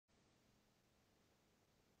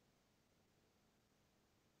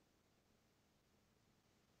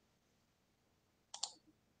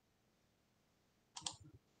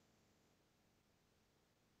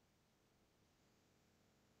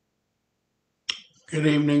Good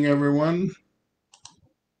evening, everyone.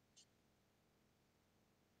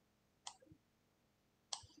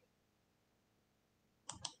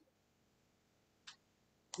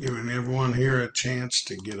 Giving everyone here a chance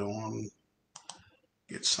to get on,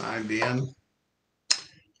 get signed in.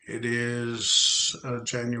 It is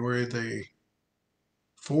January the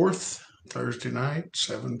 4th, Thursday night,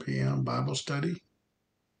 7 p.m. Bible study.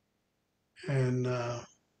 And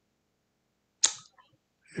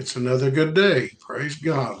it's another good day. Praise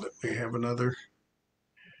God that we have another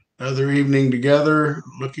evening together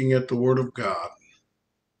looking at the Word of God.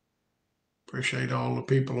 Appreciate all the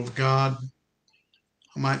people of God.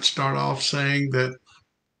 I might start off saying that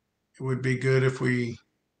it would be good if we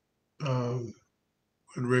would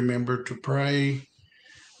remember to pray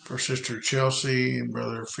for Sister Chelsea and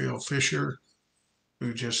Brother Phil Fisher,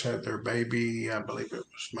 who just had their baby. I believe it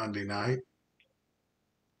was Monday night.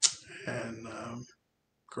 And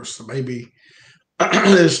of course, the baby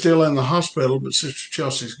is still in the hospital, but Sister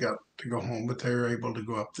Chelsea's got to go home, but they're able to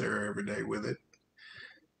go up there every day with it.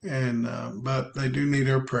 And but they do need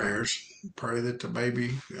our prayers. Pray that the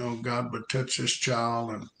baby, God would touch this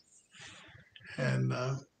child and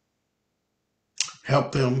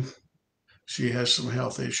help them. She has some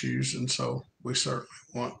health issues, and so we certainly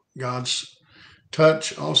want God's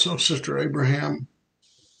touch. Also, Sister Abraham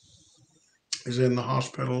is in the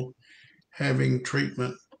hospital having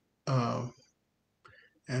treatment, uh,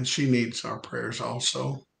 and she needs our prayers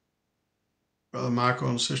also. Brother Michael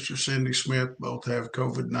and Sister Cindy Smith both have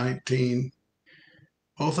COVID-19.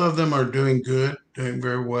 Both of them are doing good, doing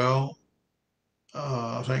very well.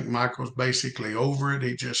 I think Michael's basically over it.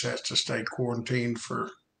 He just has to stay quarantined for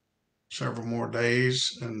several more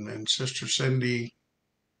days. And Sister Cindy,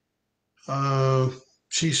 uh,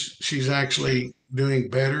 she's actually doing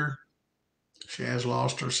better. She has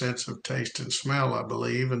lost her sense of taste and smell, I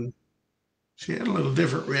believe, and she had a little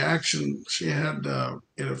different reaction. She had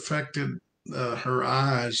it affected her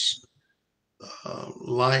eyes.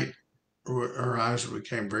 Light, her eyes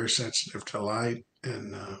became very sensitive to light,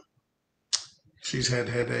 and she's had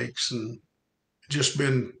headaches and just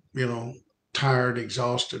been, tired,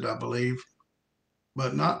 exhausted, I believe,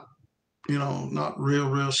 but not, not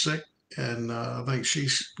real sick. And I think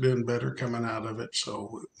she's doing better coming out of it. So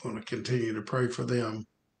we want to continue to pray for them.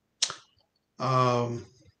 Um,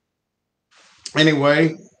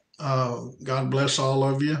 anyway, God bless all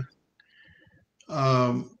of you.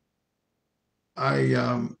 Um,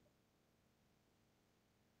 I,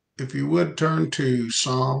 if you would turn to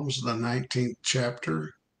Psalms, the 19th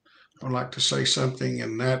chapter, I would like to say something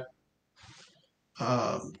in that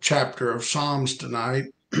chapter of Psalms tonight.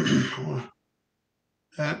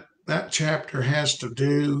 that chapter has to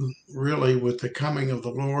do really with the coming of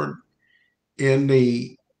the Lord in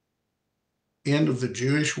the end of the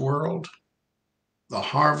Jewish world, the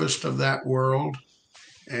harvest of that world,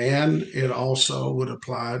 and it also would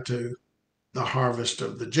apply to the harvest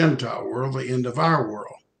of the Gentile world, the end of our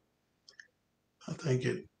world. I think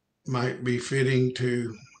it might be fitting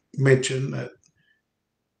to mention that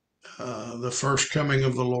the first coming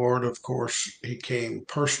of the Lord, of course, he came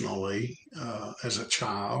personally as a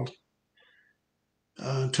child,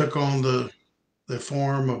 took on the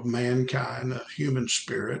form of mankind, a human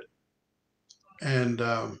spirit, and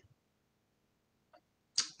uh,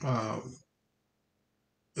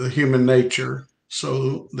 the human nature,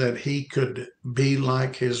 so that he could be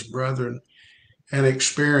like his brethren and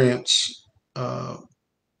experience uh,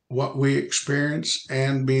 what we experience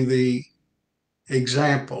and be the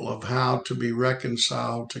example of how to be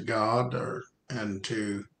reconciled to God and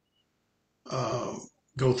to uh,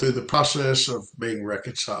 go through the process of being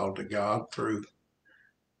reconciled to God through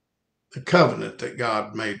the covenant that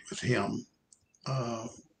God made with him, uh,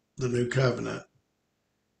 the new covenant.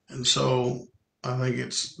 And so I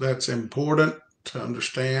think that's important to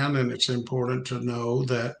understand, and it's important to know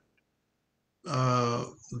that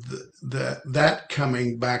that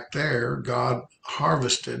coming back there, God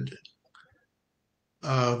harvested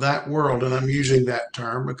that world, and I'm using that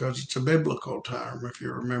term because it's a biblical term. If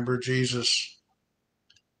you remember, Jesus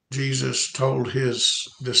told his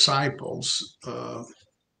disciples,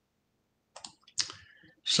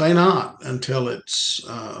 "Say not until it's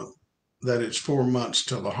 4 months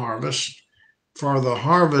till the harvest, for the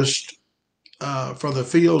harvest, for the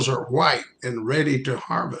fields are white and ready to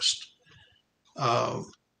harvest." Uh,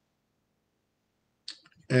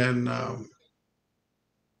 and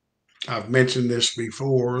I've mentioned this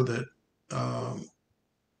before that um,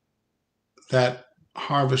 that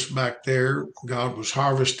harvest back there, God was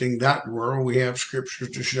harvesting that world. We have scriptures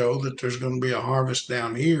to show that there's going to be a harvest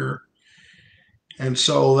down here. And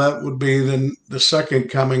so that would be then the second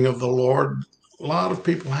coming of the Lord a lot of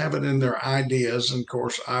people have it in their ideas. And of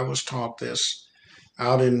course, I was taught this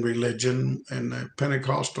out in religion in the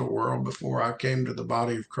Pentecostal world before I came to the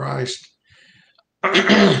body of Christ.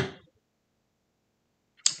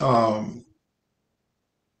 um,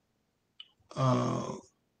 uh,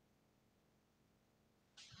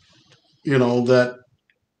 you know that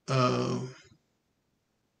uh,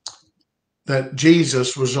 that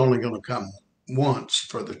Jesus was only going to come once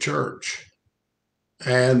for the church,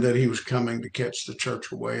 and that he was coming to catch the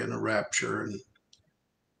church away in a rapture,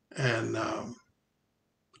 and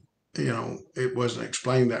it wasn't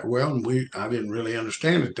explained that well, and I didn't really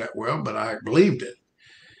understand it that well, but I believed it.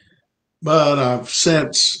 But I've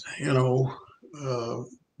since, uh,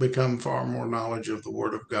 become far more knowledge of the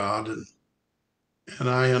Word of God, and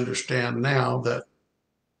I understand now that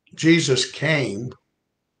Jesus came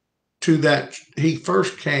to that. He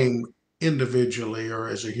first came individually or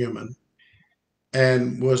as a human,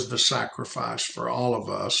 and was the sacrifice for all of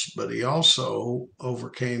us, but he also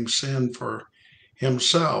overcame sin for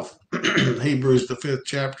himself. Hebrews, the fifth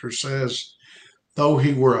chapter says, though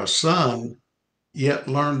he were a son, yet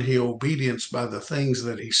learned he obedience by the things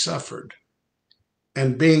that he suffered,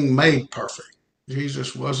 and being made perfect.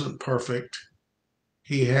 Jesus wasn't perfect.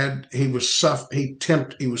 He was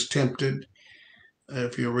tempted.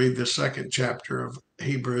 If you read the second chapter of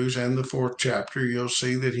Hebrews and the fourth chapter, you'll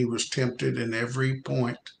see that he was tempted in every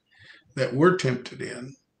point that we're tempted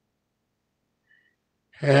in.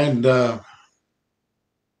 And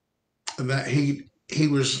that he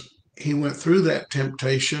went through that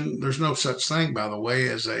temptation. There's no such thing, by the way,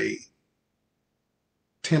 as a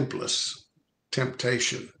templess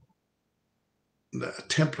temptation. The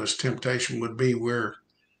templess temptation would be where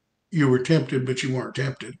you were tempted, but you weren't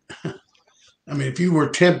tempted. I mean, if you were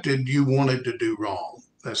tempted, you wanted to do wrong.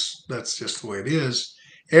 That's just the way it is.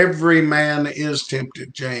 Every man is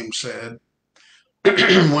tempted, James said,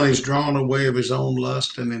 when he's drawn away of his own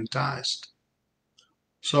lust and enticed.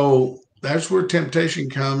 So that's where temptation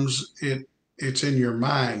comes. It's in your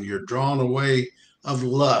mind. You're drawn away of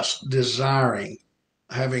lust, desiring,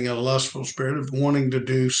 having a lustful spirit of wanting to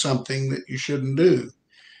do something that you shouldn't do.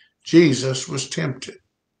 Jesus was tempted,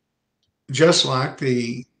 just like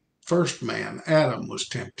the first man, Adam, was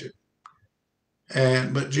tempted.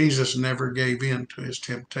 But Jesus never gave in to his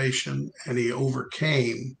temptation, and he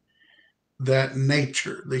overcame that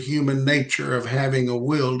nature, the human nature of having a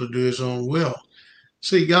will to do his own will.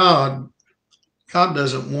 See, God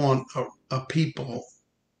doesn't want a people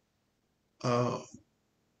uh,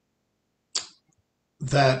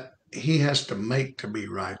 that he has to make to be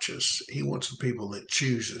righteous. He wants a people that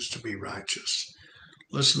chooses to be righteous.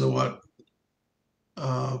 Listen to what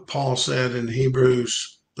Paul said in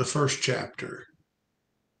Hebrews, the first chapter.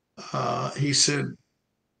 He said,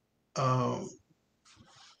 uh,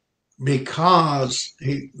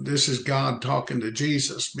 this is God talking to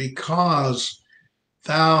Jesus, because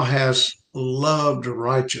thou hast loved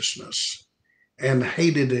righteousness and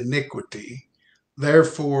hated iniquity,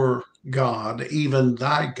 therefore God, even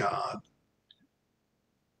thy God,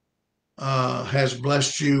 has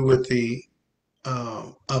blessed you with the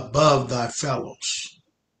above thy fellows,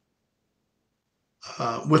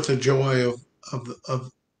 with the joy of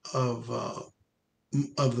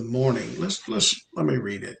the morning. Let me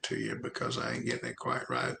read it to you, because I ain't getting it quite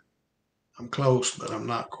right. I'm close, but I'm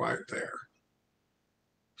not quite there.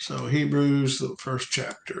 So Hebrews, the first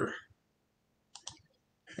chapter,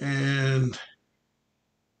 and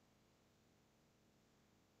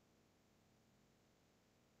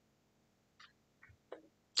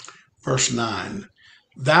verse 9.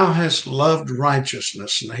 Thou hast loved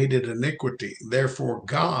righteousness and hated iniquity. Therefore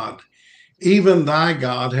God, even thy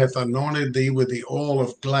God, hath anointed thee with the oil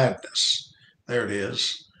of gladness. There it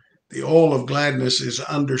is. The oil of gladness is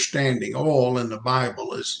understanding. Oil in the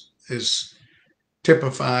Bible is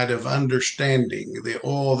typified of understanding. The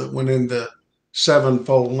oil that went in the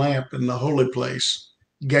sevenfold lamp in the holy place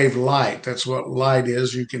gave light. That's what light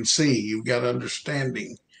is. You can see. You've got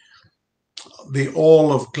understanding. The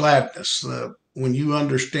oil of gladness. When you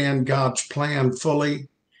understand God's plan fully,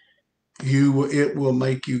 it will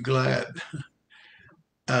make you glad.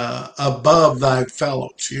 Above thy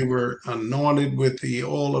fellows, you were anointed with the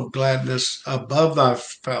oil of gladness above thy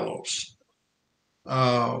fellows.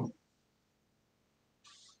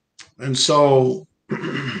 And so,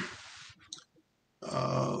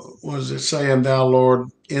 what does it say? And thou, Lord,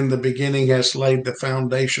 in the beginning hast laid the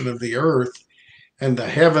foundation of the earth, and the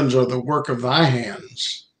heavens are the work of thy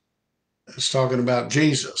hands. It's talking about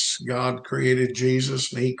Jesus. God created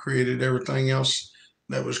Jesus, and he created everything else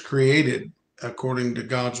that was created according to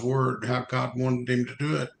God's word, how God wanted him to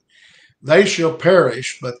do it. They shall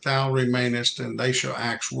perish, but thou remainest, and they shall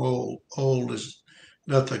wax old as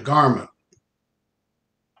doth the garment.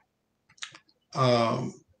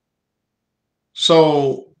 Um,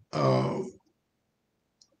 so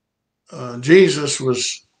Jesus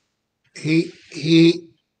was he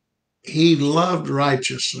loved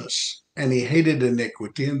righteousness and he hated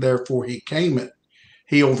iniquity, and therefore he came it.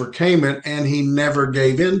 He overcame it, and he never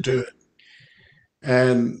gave in to it.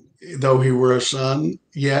 And though he were a son,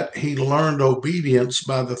 yet he learned obedience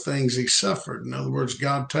by the things he suffered. In other words,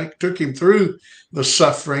 God took him through the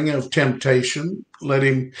suffering of temptation, let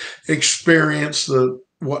him experience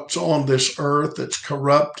what's on this earth that's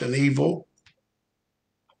corrupt and evil.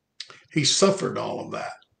 He suffered all of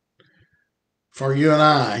that. For you and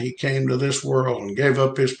I, he came to this world and gave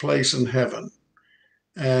up his place in heaven,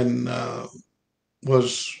 and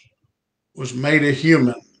was was made a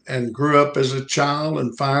human and grew up as a child,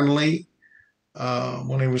 and finally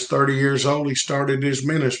when he was 30 years old, he started his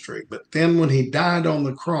ministry. But then, when he died on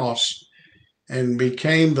the cross and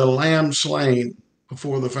became the lamb slain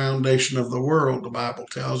before the foundation of the world, the Bible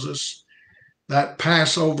tells us, that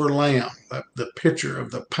Passover lamb, the picture of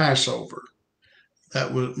the Passover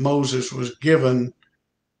that Moses was given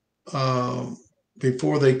uh,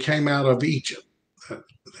 before they came out of Egypt, that,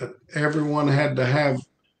 that everyone had to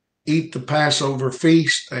eat the Passover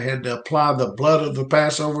feast. They had to apply the blood of the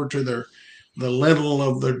Passover to the lintel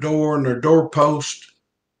of their door and their doorpost,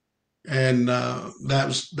 and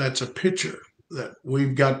that's a picture that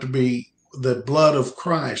we've got to be. The blood of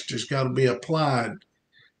Christ has got to be applied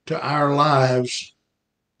to our lives,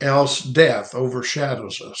 else death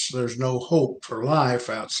overshadows us. There's no hope for life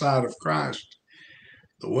outside of Christ.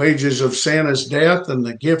 The wages of sin is death, and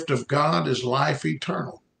the gift of God is life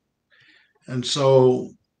eternal. And so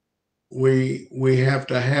we have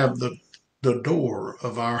to have the door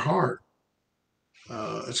of our heart.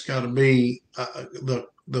 It's got to be the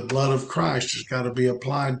blood of Christ has got to be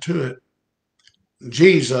applied to it.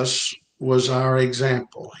 Jesus was our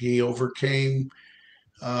example. He overcame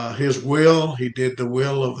his will. He did the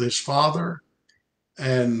will of his Father,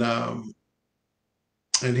 and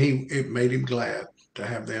it made him glad to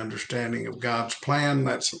have the understanding of God's plan.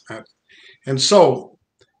 And so.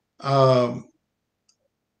 Um,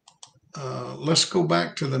 let's go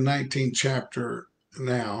back to the 19th chapter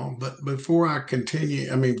now. But before I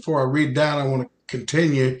read that, I want to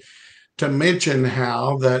continue to mention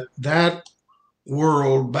how that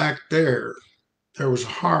world back there was a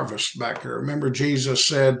harvest back there. Remember, Jesus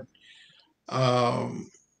said,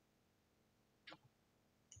 um,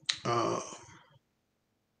 uh,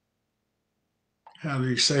 how did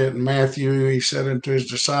he say it in Matthew? He said unto his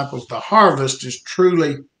disciples, "The harvest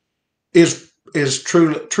truly is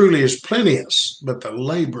plenteous, but the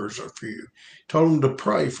labors are few." He told them to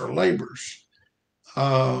pray for labors.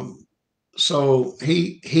 Um, so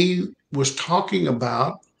he was talking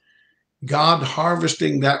about God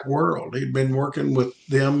harvesting that world. He'd been working with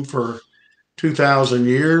them for 2,000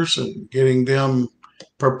 years and getting them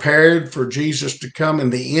prepared for Jesus to come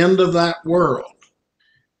in the end of that world.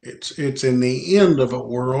 It's in the end of a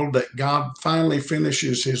world that God finally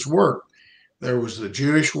finishes his work. There was the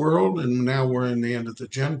Jewish world, and now we're in the end of the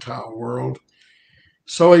Gentile world.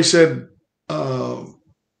 So he said,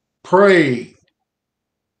 pray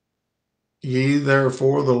ye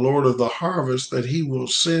therefore the Lord of the harvest that he will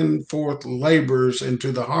send forth laborers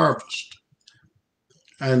into the harvest.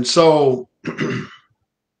 And so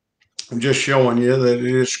I'm just showing you that it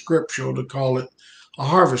is scriptural to call it a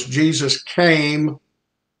harvest. Jesus came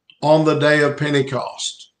on the day of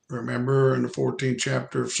Pentecost. Remember in the 14th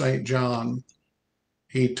chapter of St. John,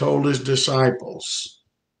 he told his disciples,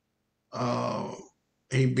 uh,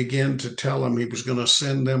 he began to tell them he was going to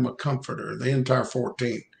send them a comforter. The entire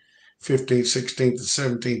 14th, 15th, 16th, and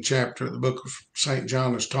 17th chapter of the book of St.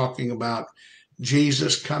 John is talking about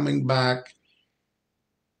Jesus coming back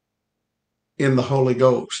in the Holy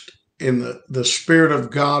Ghost, in the Spirit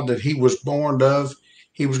of God that he was born of.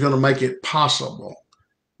 He was going to make it possible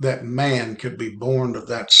that man could be born of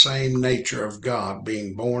that same nature of God,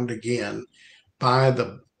 being born again by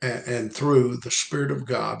and through the Spirit of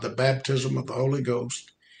God, the baptism of the Holy Ghost.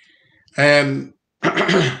 And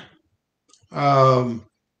um,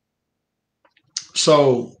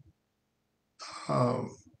 so uh,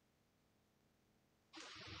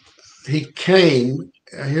 he came.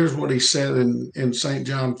 Here's what he said in St.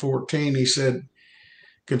 John 14. He said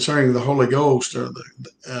concerning the Holy Ghost, or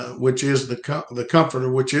which is the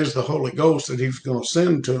Comforter, which is the Holy Ghost that he's going to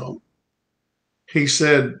send to them. He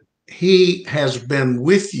said, "He has been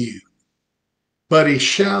with you, but he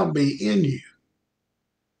shall be in you,"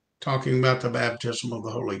 talking about the baptism of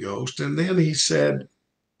the Holy Ghost. And then he said,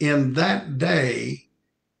 in that day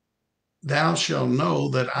thou shalt know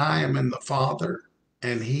that I am in the Father,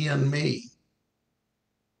 and he in me.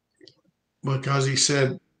 Because he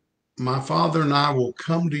said, my Father and I will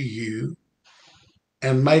come to you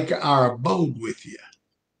and make our abode with you.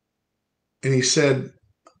 And he said,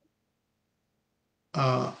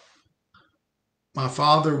 uh, my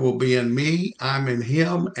Father will be in me, I'm in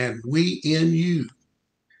him, and we in you.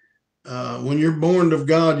 When you're born of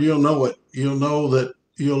God, you'll know it. You'll know that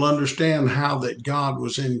you'll understand how that God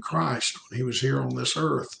was in Christ when he was here on this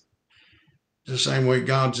earth. The same way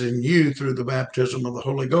God's in you through the baptism of the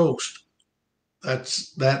Holy Ghost.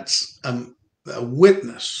 That's a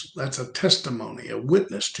witness. That's a testimony, a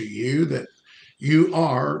witness to you that you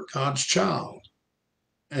are God's child.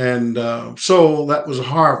 And so that was a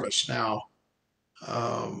harvest. Now,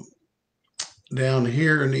 um, down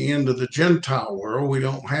here in the end of the Gentile world, we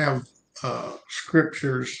don't have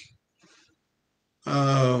scriptures.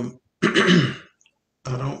 I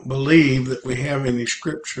don't believe that we have any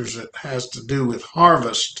scriptures that has to do with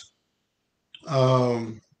harvest.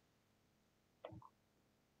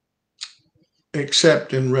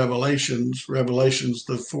 Except in Revelations,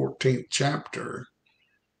 the 14th chapter,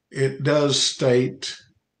 it does state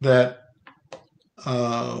that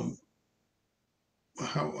the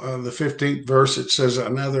 15th verse, it says,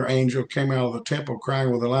 another angel came out of the temple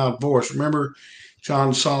crying with a loud voice. Remember,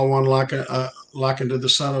 John saw one likened to the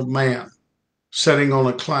Son of Man, sitting on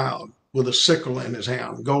a cloud with a sickle in his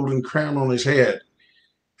hand, golden crown on his head.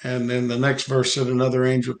 And then the next verse said, another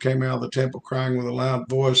angel came out of the temple crying with a loud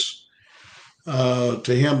voice to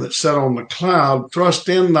him that sat on the cloud, thrust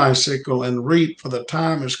in thy sickle and reap, for the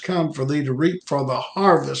time is come for thee to reap, for the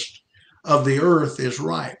harvest of the earth is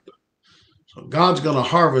ripe. So God's going to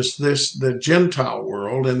harvest the Gentile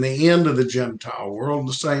world and the end of the Gentile world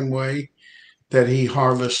the same way that he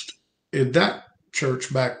harvested that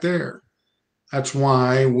church back there. That's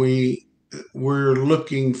why we're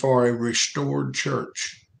looking for a restored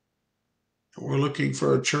church. We're looking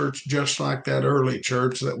for a church just like that early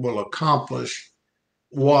church that will accomplish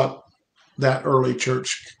what that early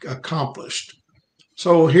church accomplished.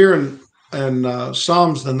 So here in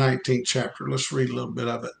Psalms, the 19th chapter, let's read a little bit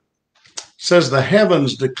of it. It says, the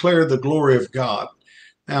heavens declare the glory of God.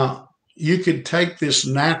 Now, you could take this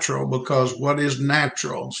natural, because what is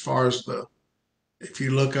natural as far as if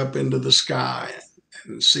you look up into the sky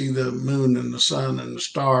and see the moon and the sun and the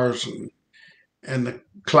stars and the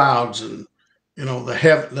clouds and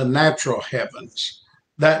the natural heavens,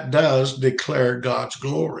 that does declare God's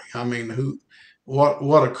glory. I mean,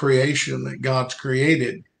 what a creation that God's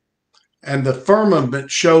created. And the firmament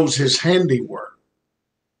shows his handiwork.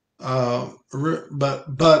 But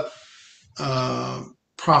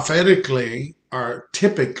prophetically, or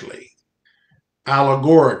typically,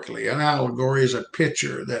 allegorically, an allegory is a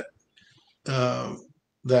picture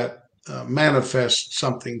that manifests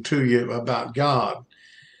something to you about God.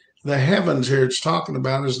 The heavens here it's talking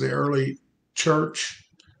about is the early church,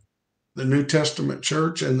 the New Testament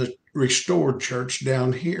church, and the restored church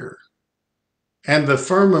down here. And the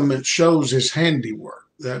firmament shows his handiwork,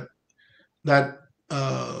 that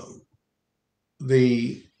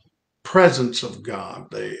the presence of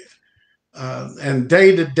God, and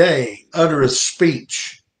day to day uttereth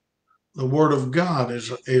speech. The word of God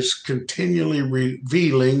is continually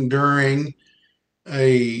revealing during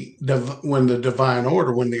when the divine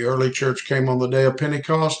order, when the early church came on the day of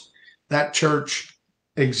Pentecost. That church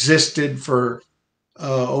existed for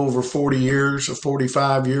over 40 years, a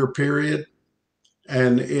 45-year period,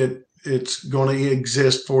 and it's going to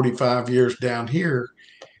exist 45 years down here.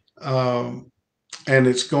 And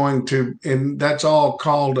it's going to, and that's all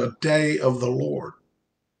called a day of the Lord.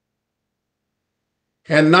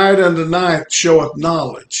 And night unto night showeth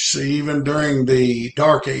knowledge. See, even during the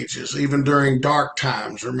dark ages, even during dark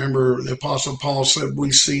times, remember the Apostle Paul said,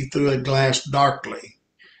 we see through a glass darkly.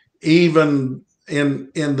 Even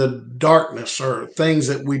in the darkness, or things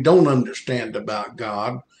that we don't understand about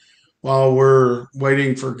God, while we're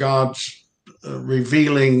waiting for God's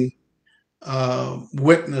revealing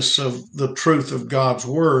witness of the truth of God's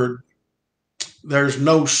word, there's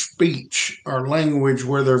no speech or language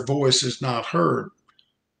where their voice is not heard.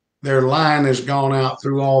 Their line has gone out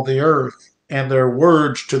through all the earth, and their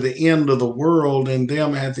words to the end of the world. In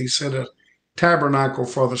them hath he set a tabernacle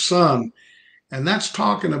for the sun. And that's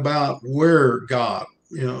talking about where God,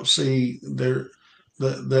 see, the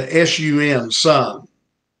sun, sun,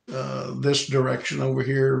 this direction over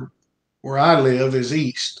here where I live is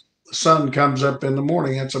east. The sun comes up in the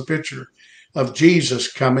morning. That's a picture of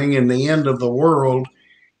Jesus coming in the end of the world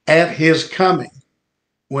at his coming,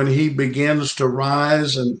 when he begins to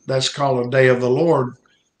rise, and that's called a day of the Lord.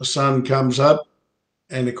 the sun comes up,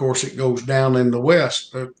 and of course it goes down in the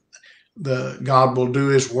west. The God will do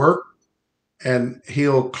his work, and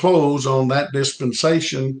he'll close on that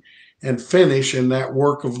dispensation and finish in that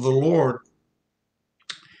work of the Lord.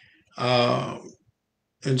 Uh,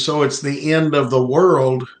 and so it's the end of the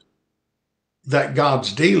world that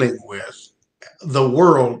God's dealing with. The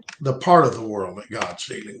world, the part of the world that God's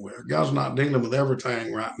dealing with. God's not dealing with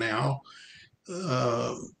everything right now.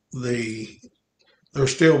 Uh, the there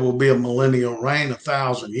still will be a millennial reign,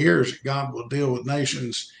 1,000 years. God will deal with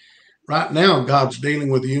nations. Right now, God's dealing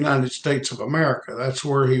with the United States of America. That's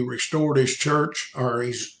where he restored his church, or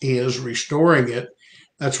he is restoring it.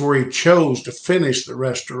 That's where he chose to finish the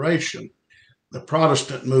restoration. The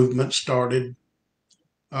Protestant movement started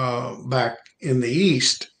back in the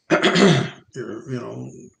East.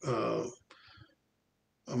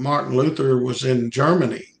 Martin Luther was in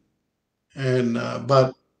Germany, and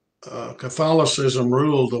but Catholicism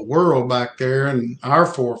ruled the world back there, and our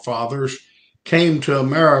forefathers came to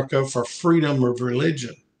America for freedom of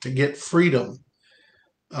religion, to get freedom.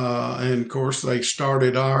 And of course, they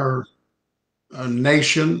started our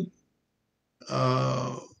nation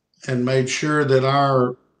uh, and made sure that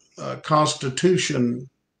our Constitution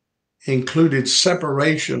included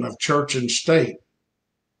separation of church and state.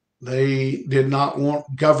 They did not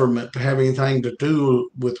want government to have anything to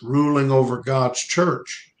do with ruling over God's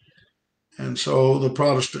church. And so the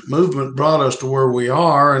Protestant movement brought us to where we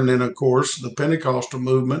are. And then, of course, the Pentecostal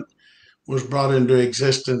movement was brought into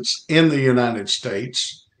existence in the United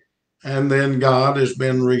States. And then God has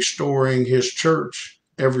been restoring his church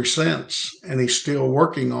ever since. And he's still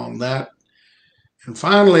working on that. And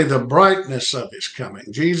finally, the brightness of his coming.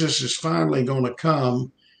 Jesus is finally going to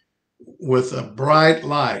come with a bright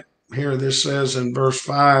light. Here, this says in verse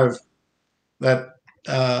 5 that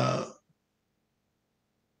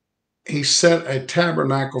he set a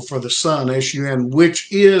tabernacle for the sun, S-U-N,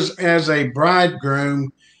 which is as a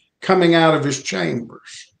bridegroom coming out of his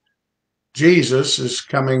chambers. Jesus is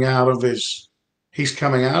coming out of he's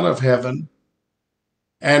coming out of heaven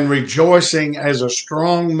and rejoicing as a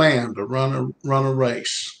strong man to run a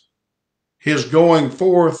race. His going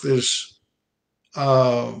forth is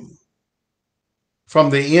from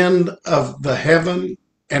the end of the heaven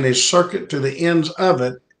and his circuit to the ends of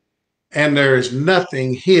it, and there is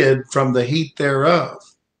nothing hid from the heat thereof.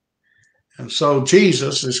 And so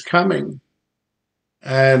Jesus is coming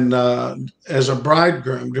and as a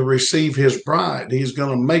bridegroom to receive his bride. He's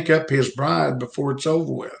going to make up his bride before it's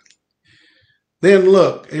over with. Then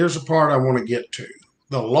look, here's the part I want to get to.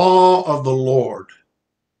 The law of the Lord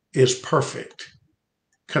is perfect,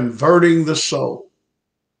 converting the soul.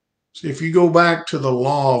 See, if you go back to the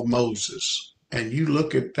law of Moses and you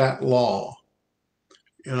look at that law,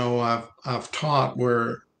 I've taught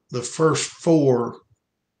where the first 4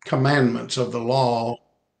 commandments of the law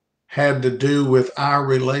had to do with our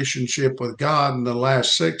relationship with God, and the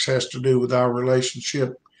last 6 has to do with our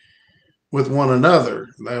relationship with one another.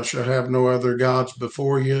 Thou shalt have no other gods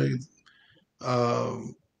before you.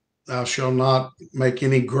 Thou shalt not make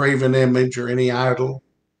any graven image or any idol.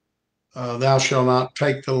 Thou shalt not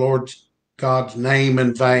take the Lord God's name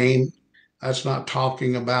in vain. That's not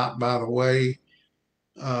talking about, by the way,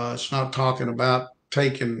 it's not talking about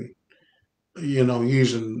taking,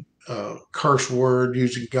 using a curse word,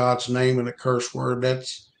 using God's name in a curse word.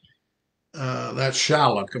 That's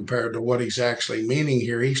shallow compared to what he's actually meaning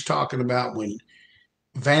here. He's talking about when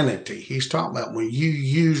vanity. He's talking about when you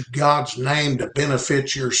use God's name to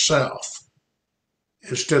benefit yourself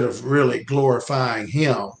instead of really glorifying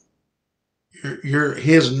him.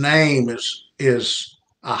 His name is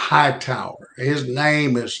a high tower. His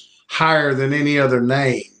name is higher than any other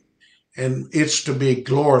name, and it's to be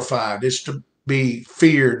glorified. It's to be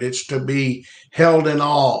feared. It's to be held in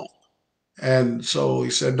awe. And so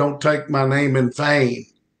he said, don't take my name in vain.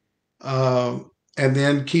 And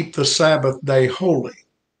then keep the Sabbath day holy.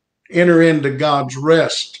 Enter into God's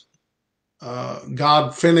rest.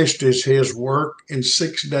 God finished his work in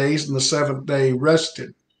 6 days, and the 7th day he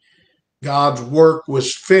rested. God's work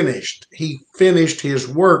was finished. He finished his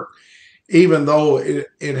work, even though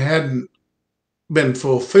it hadn't been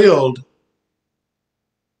fulfilled.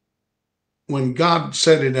 When God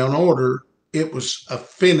set it in order, it was a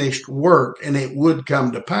finished work, and it would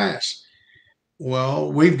come to pass.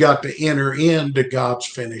 Well, we've got to enter into God's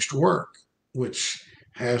finished work, which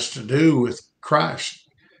has to do with Christ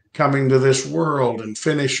coming to this world and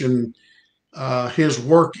finishing his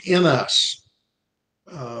work in us.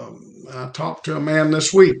 I talked to a man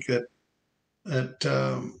this week that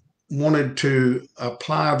wanted to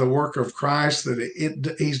apply the work of Christ,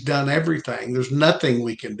 that he's done everything. There's nothing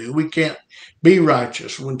we can do. We can't be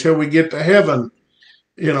righteous until we get to heaven.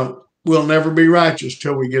 We'll never be righteous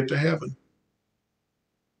till we get to heaven.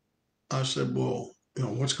 I said, well,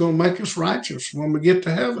 what's going to make us righteous when we get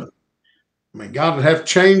to heaven? I mean, God would have to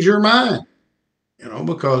change your mind,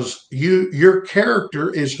 because your character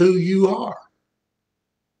is who you are.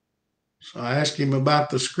 So I asked him about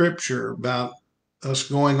the scripture about us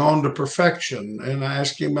going on to perfection, and I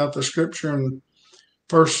asked him about the scripture in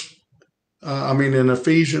in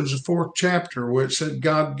Ephesians, the 4th chapter, where it said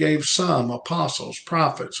God gave some apostles,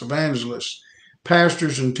 prophets, evangelists,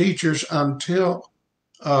 pastors, and teachers until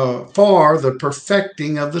for the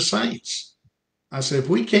perfecting of the saints. I said, if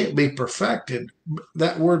we can't be perfected,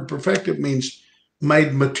 that word perfected means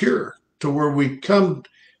made mature, to where we come.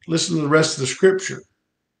 Listen to the rest of the scripture.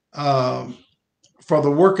 For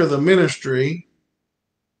the work of the ministry,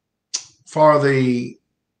 for the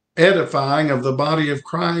edifying of the body of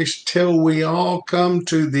Christ, till we all come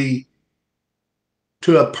to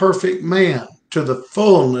a perfect man, to the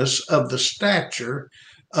fullness of the stature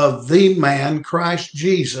of the man Christ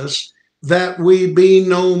Jesus, that we be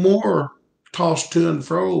no more tossed to and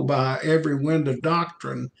fro by every wind of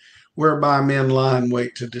doctrine, whereby men lie in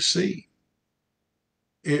wait to deceive.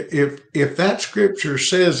 If that scripture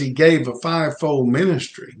says he gave a fivefold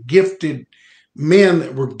ministry, gifted men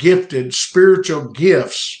that were gifted spiritual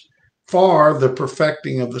gifts for the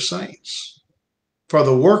perfecting of the saints, for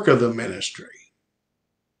the work of the ministry,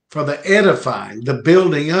 for the edifying, the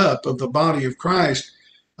building up of the body of Christ,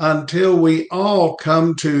 until we all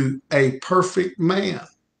come to a perfect man,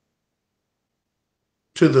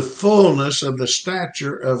 to the fullness of the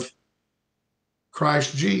stature of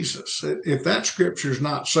Christ Jesus. If that scripture is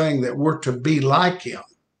not saying that we're to be like him,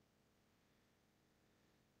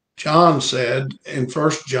 John said in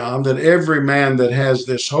 1 John that every man that has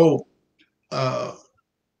this hope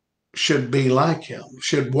should be like him,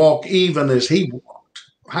 should walk even as he walked.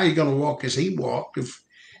 How are you going to walk as he walked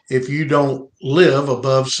if you don't live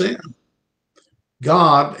above sin?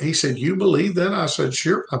 God, he said, you believe that? I said,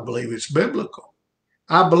 sure, I believe it's biblical.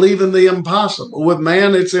 I believe in the impossible. With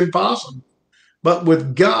man, it's impossible. But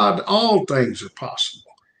with God, all things are possible.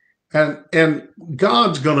 And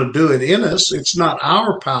God's going to do it in us. It's not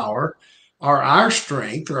our power or our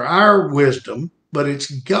strength or our wisdom, but it's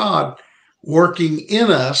God working in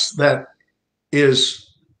us. It's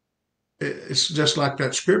just like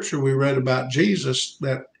that scripture we read about Jesus,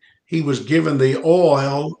 that he was given the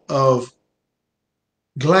oil of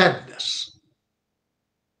gladness,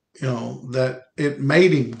 that it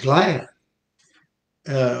made him glad.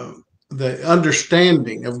 The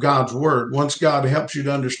understanding of God's word, once God helps you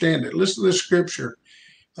to understand it. Listen to this scripture.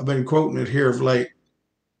 I've been quoting it here of late.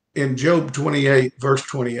 In Job 28, verse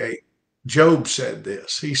 28, Job said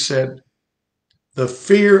this. He said, the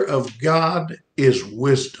fear of God is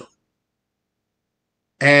wisdom,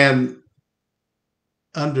 and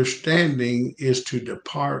understanding is to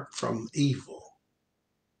depart from evil.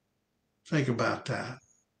 Think about that.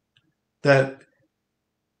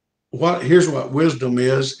 Here's what wisdom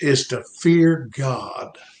is to fear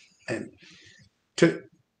God, and to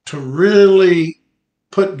really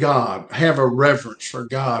put God, have a reverence for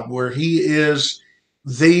God, where he is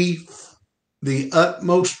the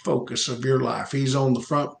utmost focus of your life. He's on the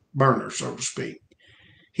front burner, so to speak.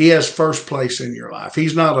 He has first place in your life.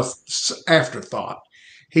 He's not an afterthought.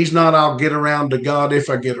 He's not, I'll get around to God if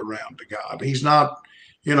I get around to God. He's not,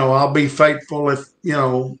 I'll be faithful if,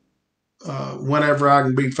 whenever I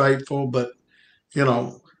can be faithful, but,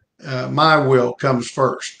 my will comes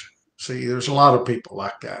first. See, there's a lot of people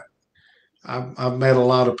like that. I've met a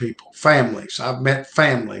lot of people, families. I've met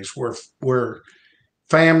families where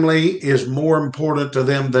family is more important to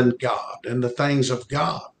them than God and the things of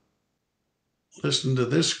God. Listen to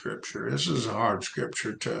this scripture. This is a hard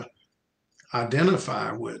scripture to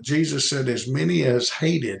identify with. Jesus said, as many as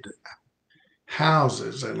hated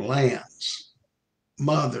houses and lands,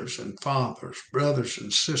 mothers and fathers, brothers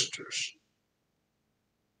and sisters,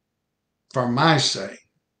 for my sake,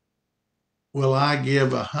 will I give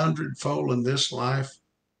 100-fold in this life,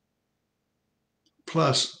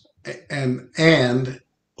 plus and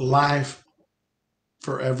life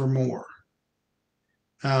forevermore.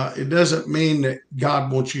 Now, it doesn't mean that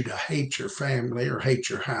God wants you to hate your family or hate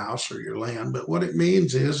your house or your land, but what it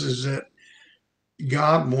means is that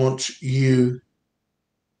God wants you,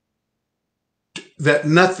 that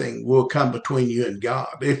nothing will come between you and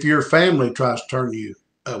God. If your family tries to turn you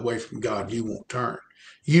away from God, you won't turn.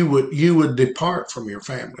 You would depart from your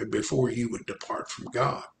family before you would depart from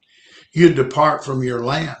God. You'd depart from your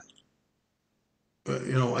land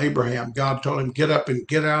Abraham, God told him, get up and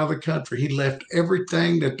get out of the country. He left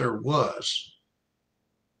everything that there was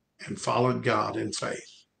and followed God in faith.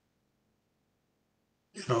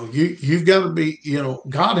 You've got to be,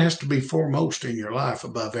 God has to be foremost in your life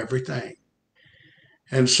above everything.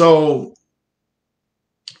 And so,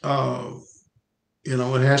 uh, it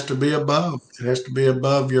has to be above. It has to be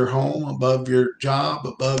above your home, above your job,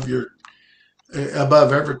 above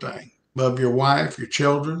everything, above your wife, your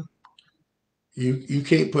children. You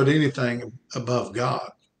can't put anything above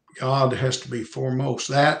God. God has to be foremost.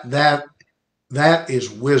 That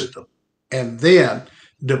is wisdom. And then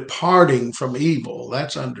departing from evil,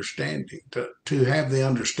 that's understanding. To have the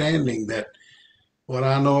understanding that what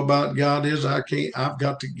I know about God is I've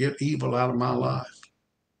got to get evil out of my life.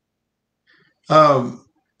 Um,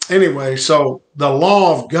 anyway, so the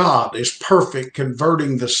law of God is perfect,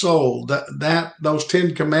 converting the soul. Those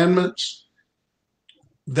 10 Commandments,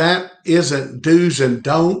 that isn't do's and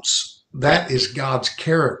don'ts. That is God's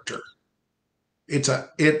character. He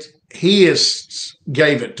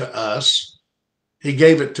gave it to us. He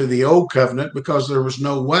gave it to the old covenant because there was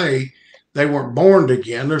no way, they weren't born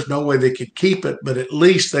again. There's no way they could keep it, but at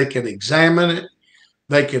least they could examine it.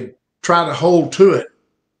 They could try to hold to it.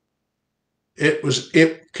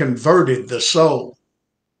 It converted the soul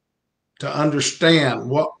to understand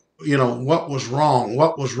what was wrong,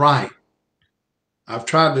 what was right. I've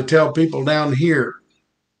tried to tell people down here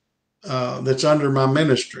that's under my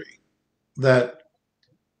ministry that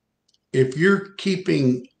if you're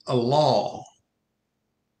keeping a law,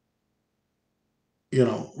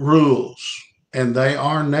 rules, and they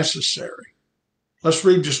are necessary. Let's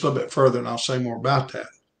read just a little bit further and I'll say more about that.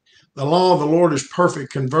 The law of the Lord is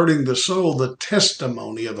perfect, converting the soul. The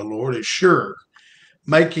testimony of the Lord is sure,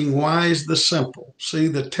 making wise the simple. See,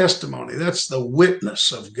 the testimony, that's the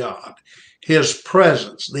witness of God, his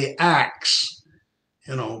presence, the acts.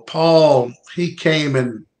 Paul, he came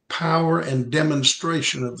in power and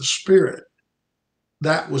demonstration of the Spirit.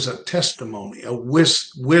 That was a testimony, a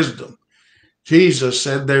wisdom. Jesus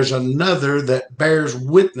said, there's another that bears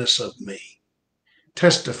witness of me,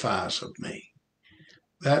 testifies of me.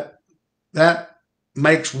 That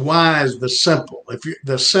makes wise the simple.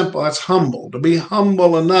 The simple, that's humble. To be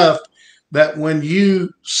humble enough that when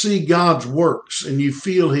you see God's works and you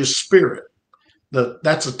feel his Spirit,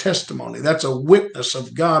 that's a testimony. That's a witness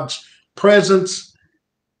of God's presence.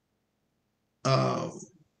 The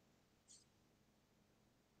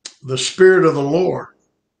Spirit of the Lord.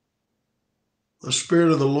 The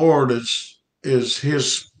Spirit of the Lord is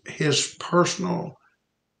his personal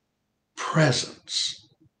presence.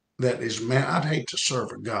 That is, man, I'd hate to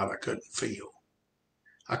serve a God I couldn't feel.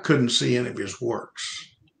 I couldn't see any of his works.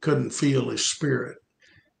 Couldn't feel his Spirit.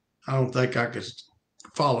 I don't think I could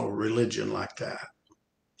follow a religion like that.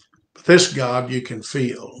 But this God you can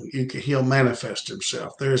feel. He'll manifest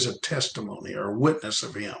himself. There's a testimony or a witness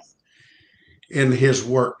of him in his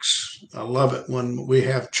works. I love it when we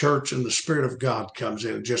have church and the Spirit of God comes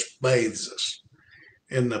in and just bathes us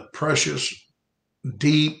in the precious,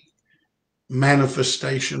 deep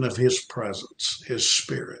manifestation of his presence, his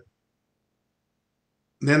Spirit.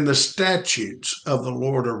 Then the statutes of the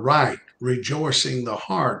Lord are right, rejoicing the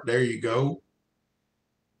heart. There you go.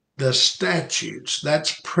 The statutes,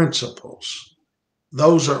 that's principles.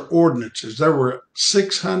 Those are ordinances. There were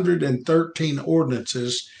 613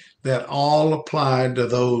 ordinances that all applied to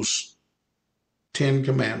those 10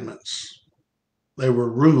 Commandments. They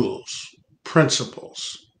were rules,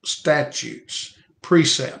 principles, statutes,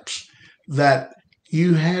 precepts that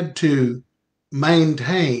you had to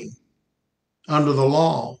maintain under the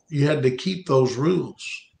law. You had to keep those rules.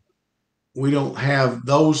 We don't have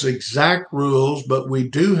those exact rules, but we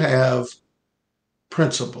do have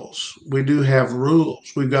principles. We do have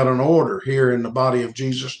rules. We've got an order here in the body of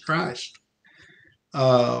Jesus Christ.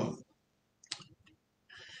 The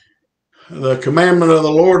commandment of the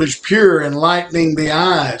Lord is pure, enlightening the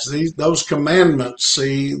eyes. Those commandments,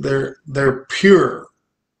 see, they're pure.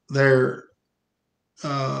 There's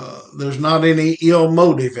not any ill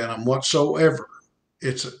motive in them whatsoever.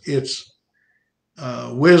 It's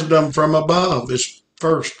wisdom from above is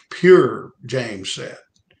first pure, James said.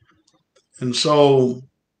 And so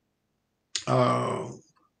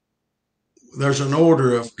there's an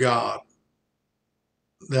order of God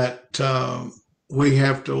that we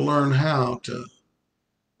have to learn how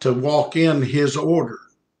to walk in his order.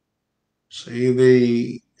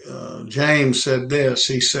 See, James said this.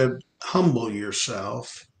 He said, humble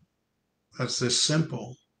yourself. That's this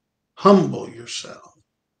simple. Humble yourself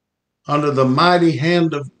under the mighty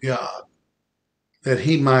hand of God, that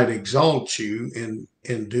he might exalt you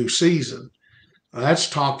in due season. Now, that's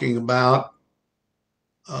talking about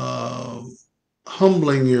uh,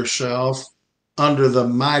 humbling yourself under the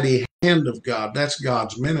mighty hand of God. That's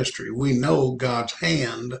God's ministry. We know God's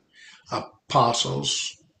hand,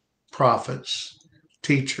 apostles, prophets,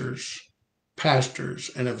 teachers, pastors,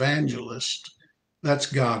 and evangelists. That's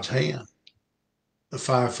God's hand, the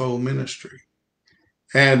fivefold ministry.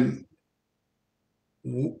 And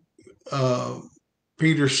uh,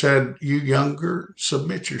 Peter said, "You younger,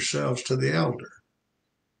 submit yourselves to the elder."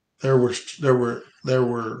 There were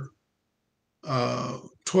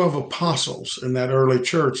 12 apostles in that early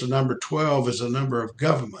church. The number 12 is a number of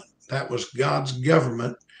government. That was God's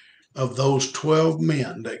government of those 12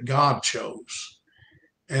 men that God chose.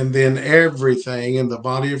 And then everything in the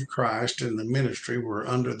body of Christ in the ministry were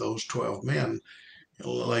under those 12 men.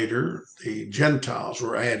 Later, the Gentiles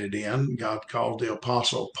were added in. God called the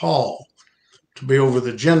apostle Paul to be over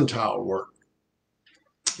the Gentile work.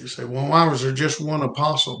 You say, well, why was there just one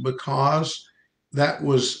apostle? Because that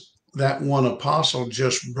one apostle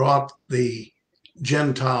just brought the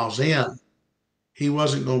Gentiles in. He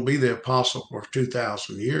wasn't going to be the apostle for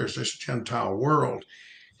 2,000 years, this Gentile world.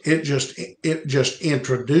 It just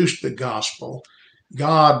introduced the gospel.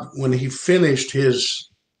 God, when he finished his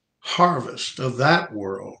harvest of that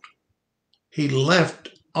world, he left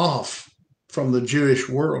off from the Jewish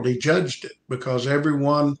world. He judged it because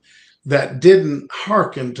everyone that didn't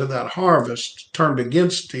hearken to that harvest turned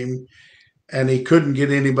against him, and he couldn't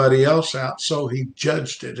get anybody else out. So he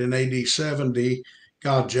judged it in AD 70.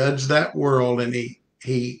 God judged that world, and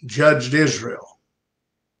he judged Israel.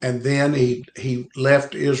 And then he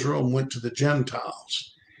left Israel and went to the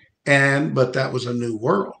Gentiles. But that was a new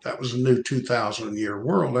world. That was a new 2,000-year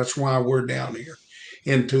world. That's why we're down here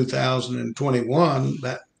in 2021.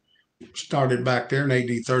 That started back there in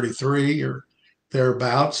AD 33 or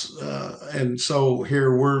thereabouts. And so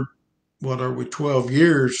here we're, what are we, 12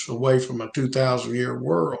 years away from a 2,000-year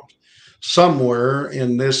world. Somewhere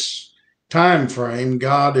in this time frame,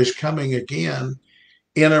 God is coming again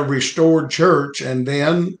in a restored church. And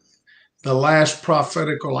then the last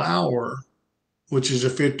prophetical hour, which is a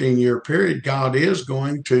 15-year period, God is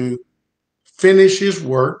going to finish his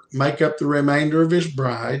work, make up the remainder of his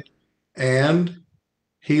bride, and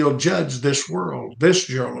he'll judge this world. This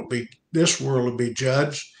world will be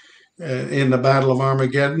judged in the battle of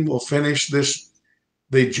Armageddon. We'll finish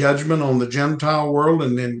the judgment on the Gentile world,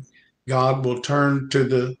 and then God will turn to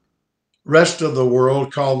the rest of the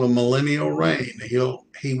world called the millennial reign.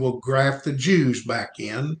 He will graft the Jews back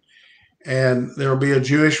in, and there'll be a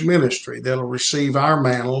Jewish ministry that'll receive our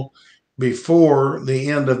mantle before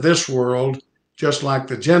the end of this world, just like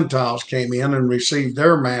the Gentiles came in and received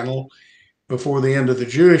their mantle before the end of the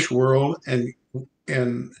Jewish world. And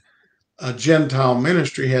a Gentile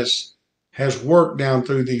ministry has worked down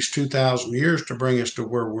through these 2,000 years to bring us to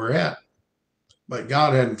where we're at. But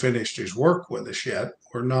God hadn't finished his work with us yet.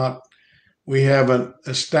 We haven't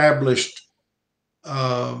established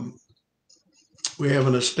um,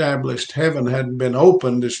 heaven hadn't been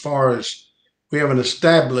opened, as far as we haven't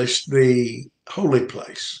established the holy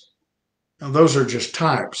place. Now those are just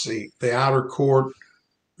types. The outer court.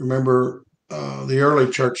 Remember, the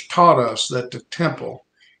early church taught us that the temple,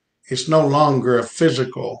 it's no longer a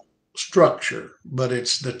physical structure, but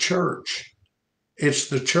it's the church. It's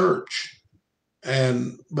the church.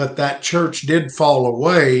 But that church did fall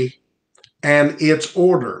away, and its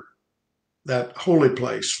order, that holy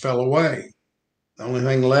place, fell away. The only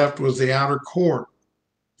thing left was the outer court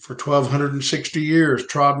for 1,260 years,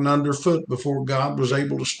 trodden underfoot before God was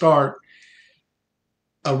able to start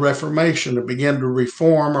a reformation, to begin to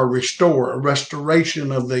reform or restore, a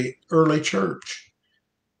restoration of the early church.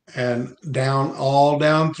 And all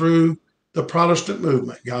down through the Protestant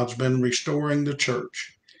movement, God's been restoring the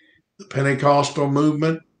church. The Pentecostal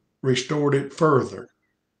movement restored it further.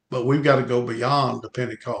 But we've got to go beyond the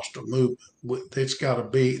Pentecostal movement. It's got to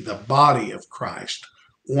be the body of Christ.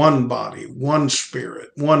 One body, one spirit,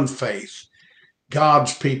 one faith.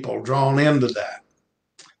 God's people drawn into that.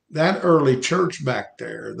 That early church back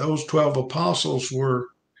there, those 12 apostles were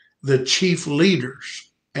the chief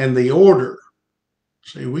leaders and the order.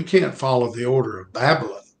 See, we can't follow the order of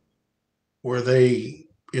Babylon, where they,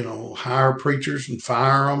 hire preachers and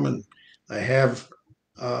fire them, and they have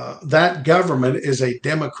that government is a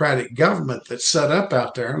democratic government that's set up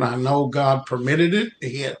out there. And I know God permitted it.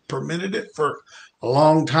 He had permitted it for a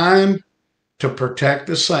long time to protect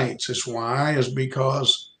the saints. It's why is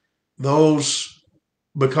because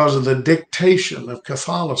of the dictation of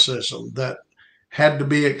Catholicism that had to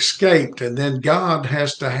be escaped. And then God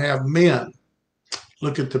has to have men.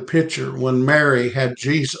 Look at the picture when Mary had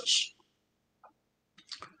Jesus.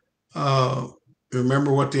 Uh,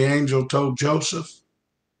 Remember what the angel told Joseph?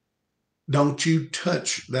 don't you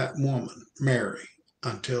touch that woman, Mary,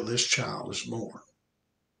 until this child is born.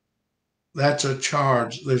 That's a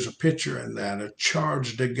charge. There's a picture in that, a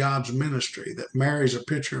charge to God's ministry, that Mary's a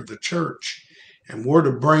picture of the church. And we're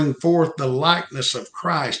to bring forth the likeness of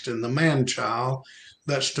Christ in the man child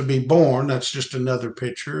that's to be born. That's just another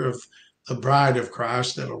picture of the bride of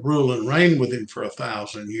Christ that'll rule and reign with him for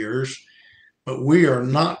 1,000 years. But we are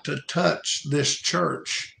not to touch this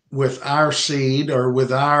church with our seed or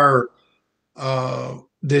with our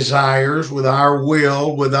desires, with our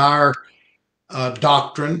will, with our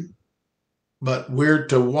doctrine, but we're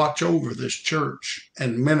to watch over this church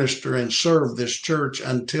and minister and serve this church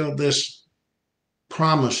until this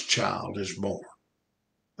promised child is born.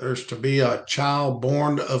 There's to be a child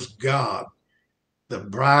born of God, the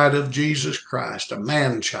bride of Jesus Christ, a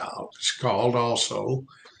man child, it's called also.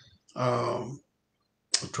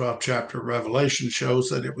 The 12th chapter of Revelation shows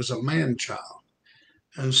that it was a man child.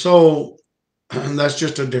 And so that's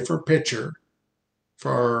just a different picture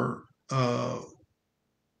for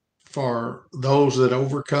those that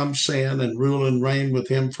overcome sin and rule and reign with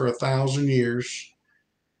him for 1,000 years.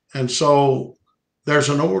 And so there's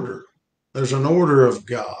an order. There's an order of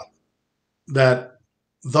God that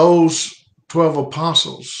those 12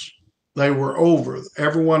 apostles, they were over.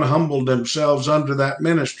 Everyone humbled themselves under that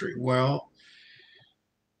ministry. Well,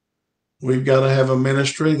 we've got to have a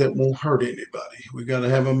ministry that won't hurt anybody. We've got to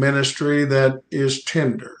have a ministry that is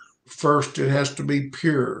tender. First, it has to be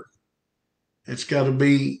pure. It's got to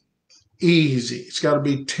be easy. It's got to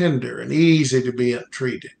be tender and easy to be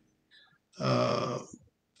entreated,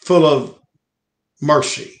 full of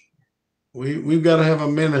mercy. We've got to have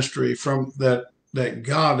a ministry from that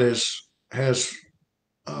God has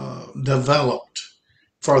developed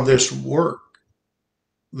for this work,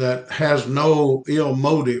 that has no ill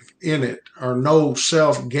motive in it or no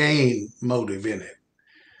self-gain motive in it,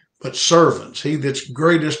 but servants. He that's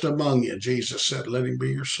greatest among you, Jesus said, let him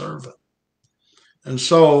be your servant. And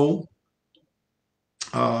so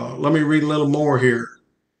let me read a little more here.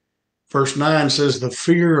 Verse 9 says, the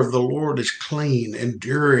fear of the Lord is clean,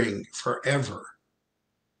 enduring forever.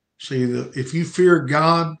 See, if you fear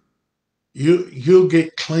God, you'll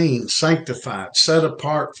get clean, sanctified, set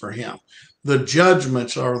apart for him. The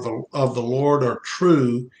judgments of the Lord are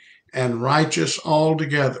true and righteous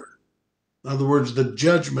altogether. In other words, the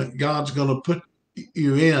judgment God's going to put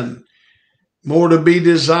you in, more to be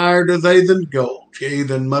desired are they than gold, yea,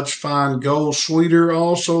 than much fine gold, sweeter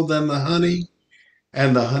also than the honey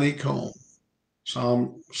and the honeycomb.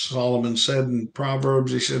 Solomon said in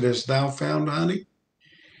Proverbs, he said, hast thou found honey?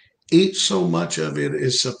 Eat so much of it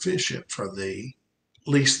is sufficient for thee,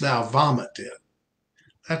 lest thou vomit it.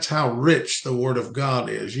 That's how rich the word of God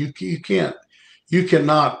is. You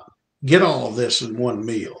cannot get all of this in one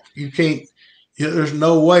meal. You can't, there's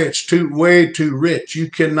no way. It's way too rich. You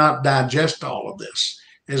cannot digest all of this.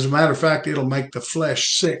 As a matter of fact, it'll make the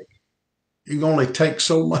flesh sick. You can only take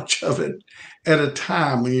so much of it at a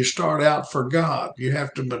time. When you start out for God, you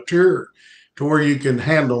have to mature to where you can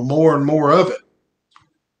handle more and more of it.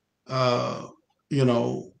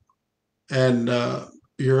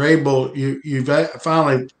 You're able, you've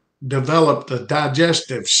finally developed a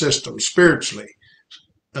digestive system spiritually,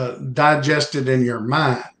 digested in your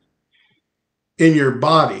mind, in your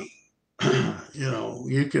body.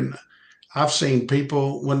 I've seen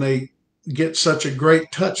people, when they get such a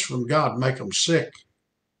great touch from God, make them sick,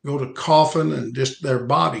 go to coughing, and just their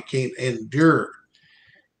body can't endure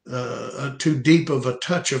too deep of a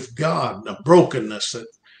touch of God, a brokenness that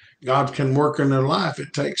God can work in their life.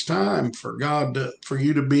 It takes time for for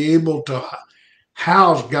you to be able to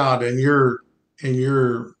house God in your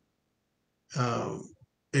life,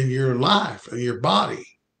 in your body,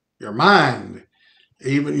 your mind,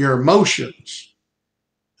 even your emotions.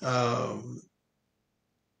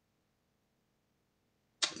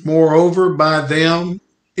 Moreover, by them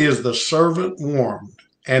is the servant warned,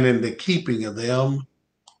 and in the keeping of them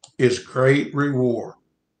is great reward.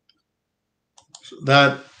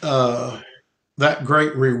 That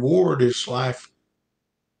great reward is life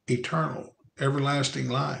eternal, everlasting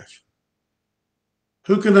life.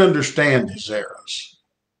 Who can understand his errors?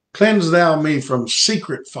 Cleanse thou me from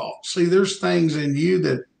secret faults. See, there's things in you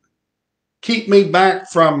that keep me back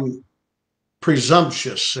from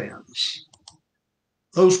presumptuous sins.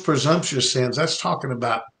 Those presumptuous sins, that's talking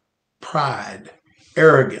about pride,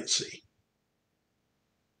 arrogancy.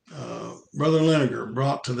 Brother Lineker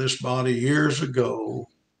brought to this body years ago,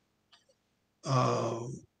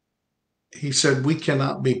 he said, we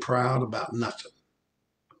cannot be proud about nothing.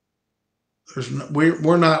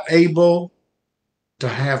 We're not able to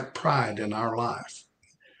have pride in our life.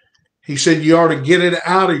 He said you ought to get it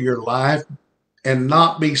out of your life and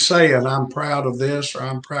not be saying, I'm proud of this or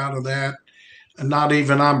I'm proud of that. And not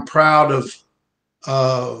even I'm proud of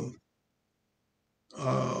uh,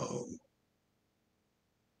 uh,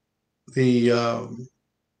 the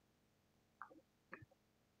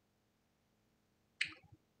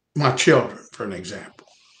my children, for an example.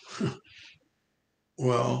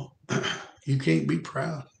 Well, you can't be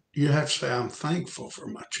proud. You have to say, I'm thankful for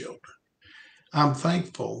my children. I'm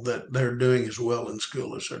thankful that they're doing as well in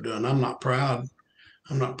school as they're doing. I'm not proud.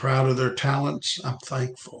 I'm not proud of their talents. I'm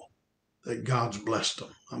thankful that God's blessed them.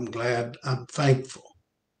 I'm glad. I'm thankful.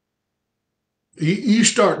 You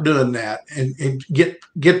start doing that and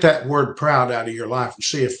get that word proud out of your life and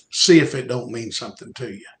see if it don't mean something to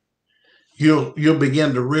you. You'll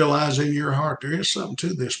begin to realize in your heart there is something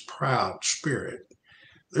to this proud spirit.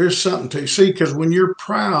 There's something to see, because when you're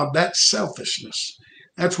proud, that's selfishness.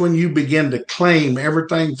 That's when you begin to claim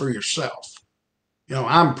everything for yourself.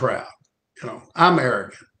 I'm proud. I'm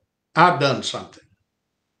arrogant. I've done something.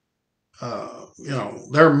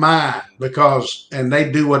 They're mine and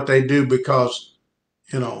they do what they do because,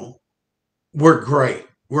 you know, we're great.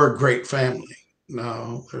 We're a great family.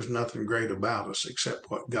 No, there's nothing great about us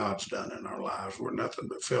except what God's done in our lives. We're nothing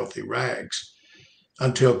but filthy rags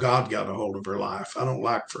until God got a hold of our life. I don't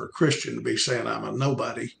like for a Christian to be saying I'm a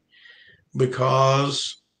nobody,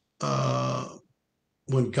 because uh,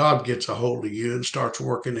 when God gets a hold of you and starts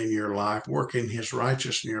working in your life, working his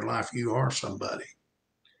righteousness in your life, you are somebody.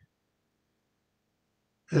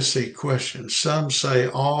 Let's see, question. Some say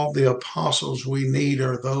all the apostles we need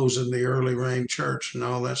are those in the early rain church.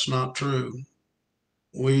 No, that's not true.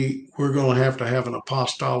 We're going to have an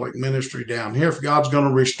apostolic ministry down here. If God's going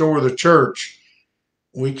to restore the church,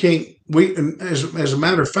 we can't, as a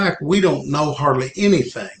matter of fact, we don't know hardly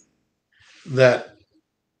anything that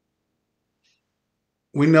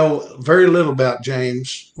we know very little about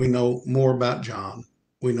James. We know more about John.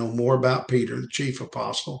 We know more about Peter, the chief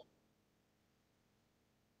apostle.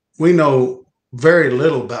 We know very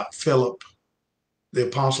little about Philip, the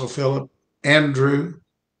apostle Philip. Andrew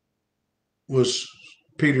was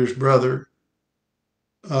Peter's brother.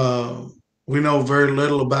 Uh, we know very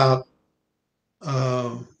little about,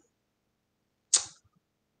 uh,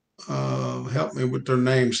 help me with their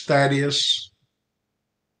names, Thaddeus,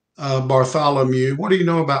 Bartholomew. What do you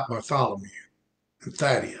know about Bartholomew and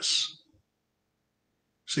Thaddeus?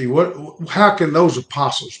 See, how can those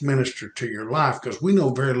apostles minister to your life? Because we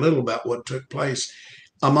know very little about what took place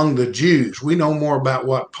among the Jews. We know more about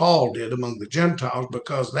what Paul did among the Gentiles,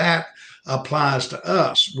 because that applies to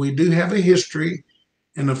us. We do have a history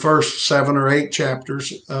in the first 7 or 8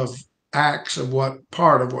 chapters of Acts of what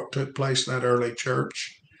part of what took place in that early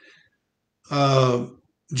church. Uh,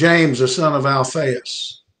 James, the son of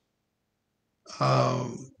Alphaeus.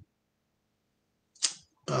 Um,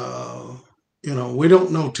 uh, we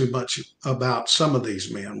don't know too much about some of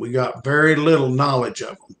these men. We got very little knowledge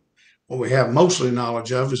of them. What we have mostly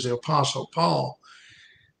knowledge of is the Apostle Paul.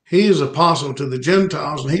 He is apostle to the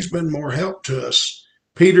Gentiles, and he's been more help to us.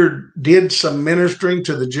 Peter did some ministering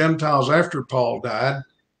to the Gentiles after Paul died.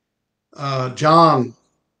 John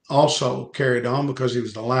also carried on because he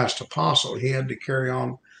was the last apostle. He had to carry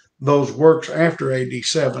on those works after AD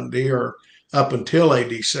 70, or up until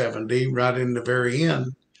AD 70, right in the very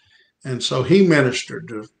end. And so he ministered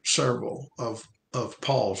to several of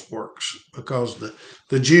Paul's works, because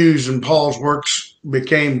the Jews and Paul's works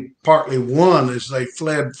became partly one as they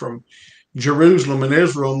fled from Jerusalem and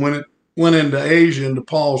Israel and went into Asia into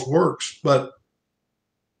Paul's works. But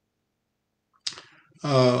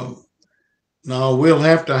uh, now we'll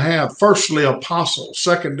have to have, firstly, apostles,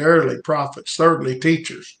 secondarily, prophets, thirdly,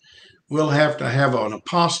 teachers. We'll have to have an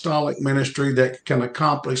apostolic ministry that can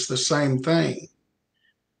accomplish the same thing.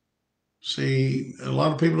 See, a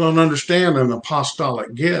lot of people don't understand an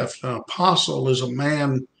apostolic gift. An apostle is a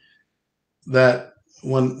man that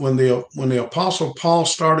when the apostle Paul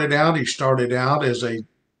started out, he started out as an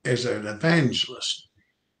evangelist.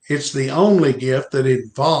 It's the only gift that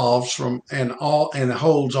involves and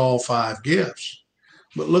holds all 5 gifts.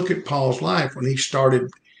 But look at Paul's life. When he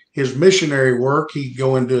started his missionary work, he'd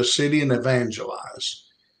go into a city and evangelize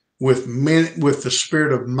with the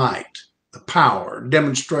spirit of might, the power,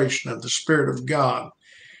 demonstration of the Spirit of God,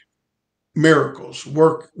 miracles,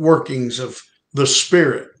 workings of the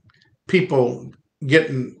Spirit, people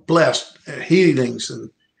getting blessed, healings and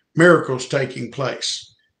miracles taking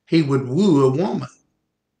place. He would woo a woman,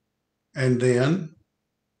 and then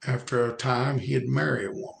after a time he'd marry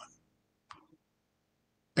a woman,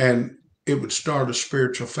 and it would start a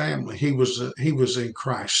spiritual family. He was in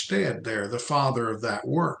Christ's stead there, the father of that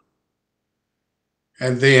work.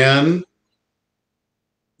 And then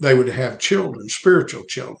they would have children, spiritual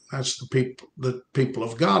children. That's the people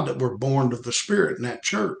of God that were born of the Spirit in that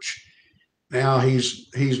church. Now he's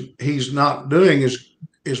not doing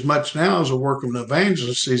as much now as a work of an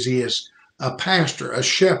evangelist as he is a pastor, a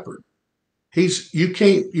shepherd. You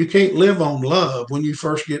can't live on love. When you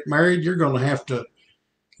first get married, you're going to have to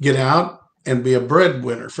get out and be a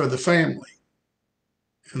breadwinner for the family.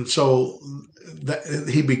 And so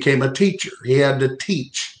he became a teacher. He had to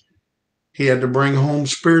teach. He had to bring home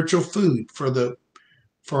spiritual food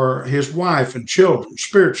for his wife and children.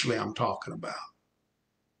 Spiritually, I'm talking about.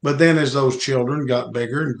 But then as those children got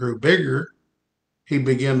bigger and grew bigger, he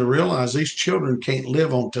began to realize these children can't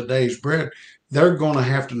live on today's bread. They're going to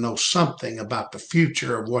have to know something about the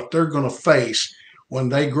future of what they're going to face when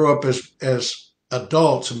they grow up as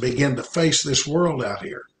adults and begin to face this world out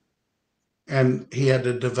here. And he had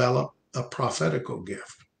to develop a prophetical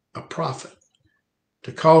gift, a prophet,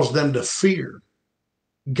 to cause them to fear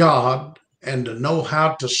God and to know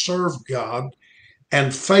how to serve God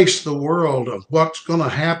and face the world of what's going to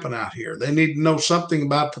happen out here. They need to know something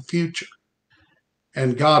about the future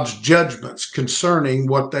and God's judgments concerning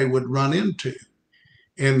what they would run into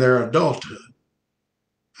in their adulthood.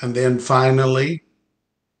 And then finally,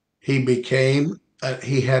 he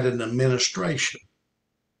had an administration.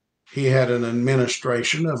 He had an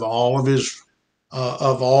administration of all of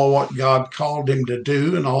of all what God called him to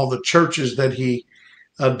do and all the churches that he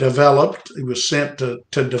developed. He was sent to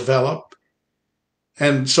develop.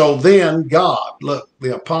 And so then God, look,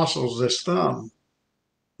 the apostles, this thumb,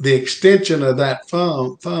 the extension of that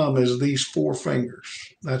thumb is these four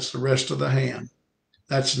fingers. That's the rest of the hand.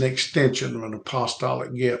 That's an extension of an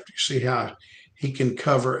apostolic gift. You see how he can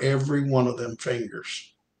cover every one of them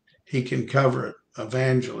fingers. He can cover it.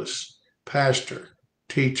 Evangelist, pastor,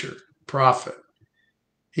 teacher, prophet.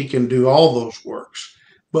 He can do all those works.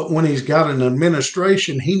 But when he's got an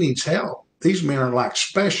administration, he needs help. These men are like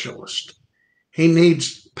specialists. He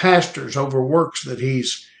needs pastors over works that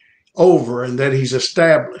he's over and that he's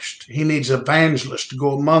established. He needs evangelists to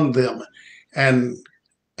go among them and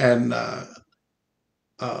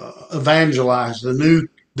evangelize the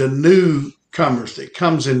newcomers that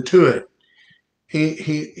comes into it.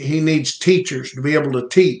 He needs teachers to be able to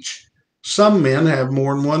teach. Some men have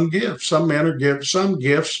more than one gift. Some men are given some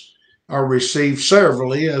gifts are received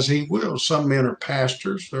severally as he will. Some men are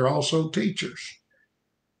pastors. They're also teachers.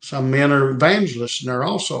 Some men are evangelists and they're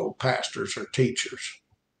also pastors or teachers.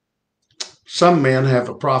 Some men have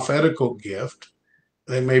a prophetical gift.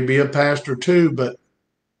 They may be a pastor too, but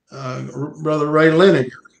Brother Ray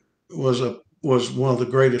Liniger was one of the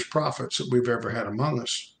greatest prophets that we've ever had among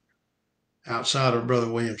us. Outside of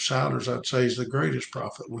Brother William Souders, I'd say he's the greatest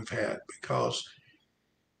prophet we've had because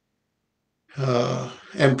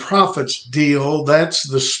and prophets that's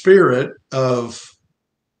the spirit of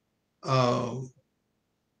the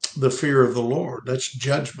fear of the Lord. That's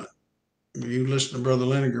judgment. You listen to Brother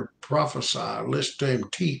Liniger prophesy, listen to him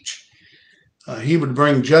teach. He would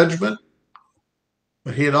bring judgment,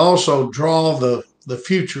 but he'd also draw the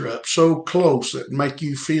future up so close that make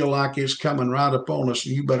you feel like it's coming right up on us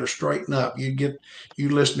and you better straighten up. You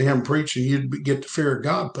listen to him preach and you'd get the fear of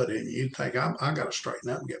God put in you. You'd think, I got to straighten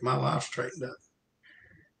up and get my life straightened up.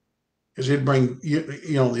 Because he'd bring,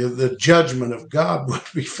 the judgment of God would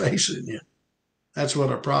be facing you. That's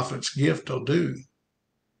what a prophet's gift will do.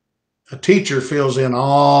 A teacher fills in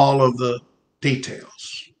all of the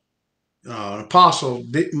details. An apostle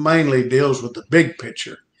mainly deals with the big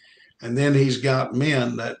picture. And then he's got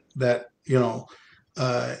men that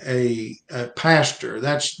a pastor,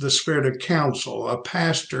 that's the spirit of counsel. A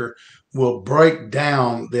pastor will break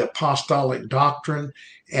down the apostolic doctrine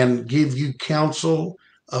and give you counsel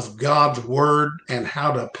of God's word and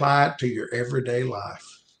how to apply it to your everyday life.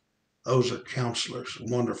 Those are counselors,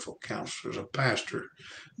 wonderful counselors. A pastor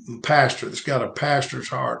that's got a pastor's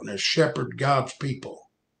heart and has shepherded God's people.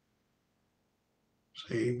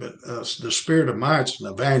 See, but the spirit of might's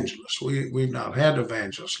an evangelist. We've not had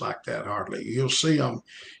evangelists like that hardly. You'll see them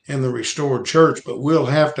in the restored church, but we'll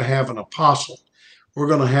have to have an apostle. We're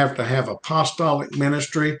going to have apostolic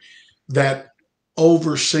ministry that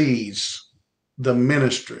oversees the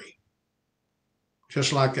ministry,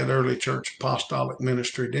 just like that early church apostolic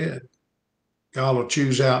ministry did. God will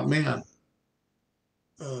choose out men.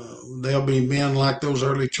 There'll be men like those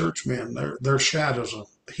early church men. They're shadows of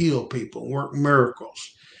heal people, work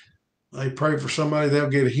miracles. They pray for somebody, they'll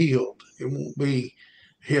get healed. It won't be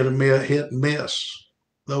hit and miss.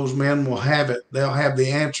 Those men will have it. They'll have the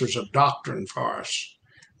answers of doctrine for us.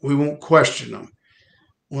 We won't question them.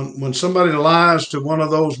 When somebody lies to one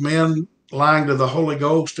of those men lying to the Holy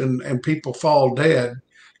Ghost and people fall dead,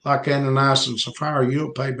 like Ananias and Sapphira,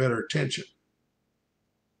 you'll pay better attention.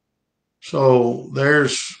 So we'll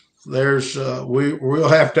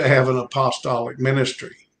have to have an apostolic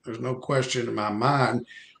ministry. There's no question in my mind.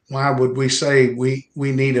 Why would we say we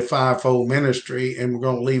need a fivefold ministry and we're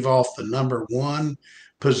going to leave off the number one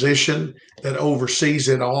position that oversees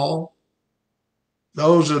it all?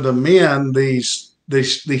 Those are the men, these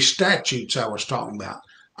statutes I was talking about.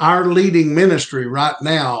 Our leading ministry right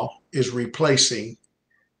now is replacing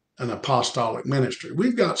an apostolic ministry.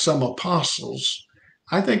 We've got some apostles.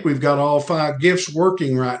 I think we've got all five gifts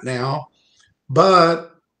working right now,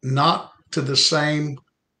 but not to the same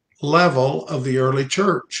level of the early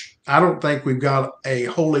church. I don't think we've got a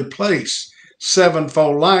holy place,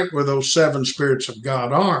 sevenfold light, where those seven spirits of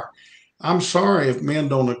God are. I'm sorry if men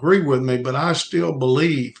don't agree with me, but I still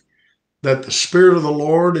believe that the Spirit of the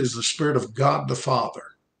Lord is the Spirit of God the Father.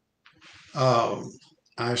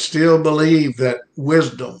 I still believe that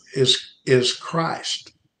wisdom is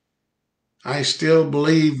Christ. I still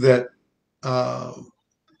believe that I'll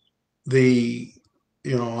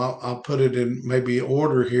put it in maybe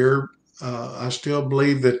order here. I still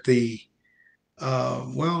believe that if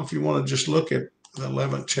you want to just look at the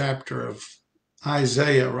 11th chapter of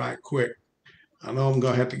Isaiah right quick. I know I'm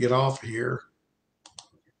going to have to get off of here,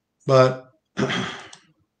 but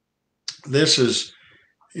this is,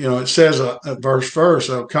 it says at verse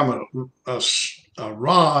there'll come a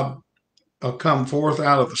rod will come forth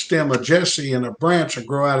out of the stem of Jesse, and a branch will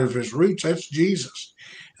grow out of his roots. That's Jesus.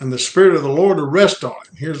 And the Spirit of the Lord will rest on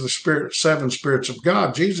him. Here's the seven spirits of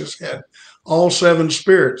God. Jesus had all seven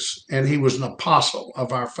spirits, and he was an apostle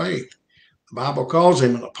of our faith. The Bible calls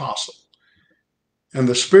him an apostle. And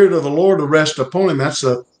the Spirit of the Lord will rest upon him. That's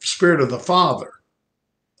the Spirit of the Father.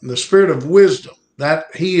 And the Spirit of wisdom, that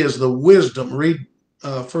he is the wisdom. Read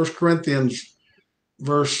 1 Corinthians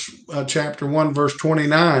chapter 1, verse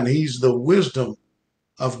 29. He's the wisdom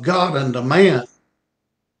of God unto man.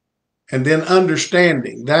 And then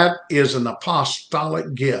understanding, that is an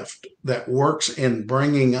apostolic gift that works in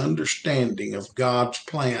bringing understanding of God's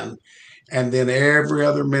plan. And then every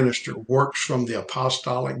other minister works from the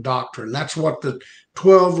apostolic doctrine. That's what the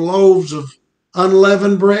 12 loaves of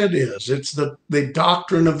unleavened bread is. It's the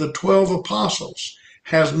doctrine of the 12 apostles.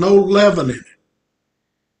 Has no leaven in it.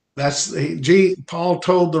 Paul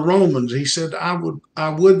told the Romans, he said, I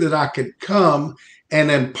would that I could come and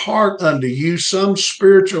impart unto you some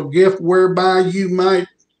spiritual gift whereby you might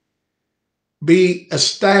be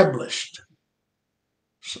established.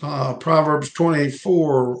 Proverbs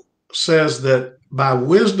 24 says that by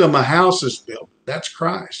wisdom a house is built. That's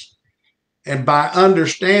Christ. And by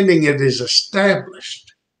understanding it is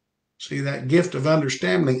established. See, that gift of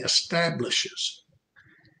understanding establishes.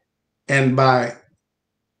 And by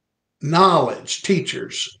knowledge,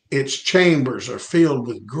 teachers, its chambers are filled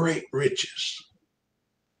with great riches.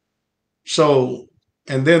 So,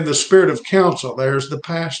 and then the spirit of counsel, there's the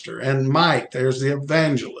pastor, and might, there's the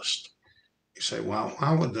evangelist. You say, well,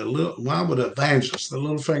 why would evangelist, the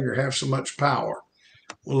little finger, have so much power?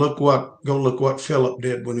 Well, go look what Philip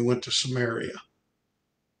did when he went to Samaria.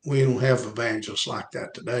 We don't have evangelists like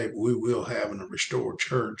that today, but we will have in a restored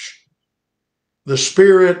church. The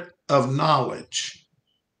spirit of knowledge,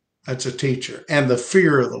 that's a teacher. And the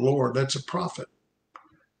fear of the Lord, that's a prophet.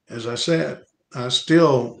 As I said, I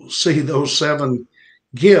still see those seven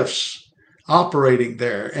gifts operating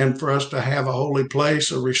there. And for us to have a holy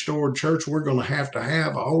place, a restored church, we're going to have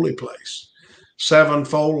a holy place.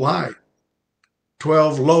 Sevenfold light,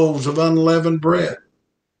 12 loaves of unleavened bread.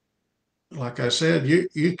 Like I said,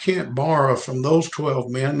 you can't borrow from those 12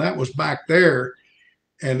 men. That was back there.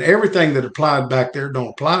 And everything that applied back there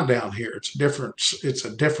don't apply down here. It's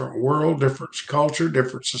a different world, different culture,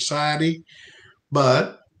 different society.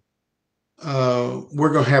 But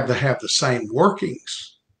we're going to have the same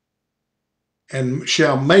workings. And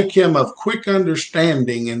shall make him of quick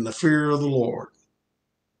understanding in the fear of the Lord.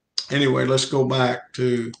 Anyway, let's go back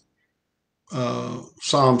to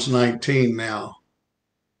Psalms 19 now.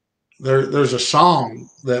 There's a song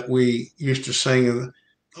that we used to sing.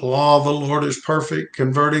 The law of the Lord is perfect,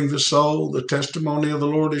 converting the soul. The testimony of the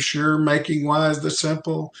Lord is sure, making wise the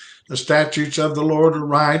simple. The statutes of the Lord are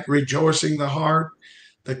right, rejoicing the heart.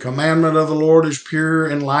 The commandment of the Lord is pure,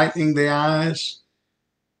 enlightening the eyes.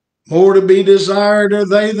 More to be desired are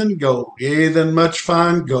they than gold, yea, than much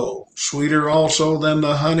fine gold. Sweeter also than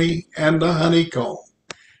the honey and the honeycomb.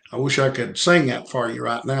 I wish I could sing that for you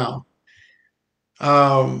right now.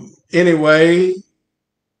 Anyway,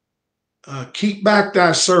 keep back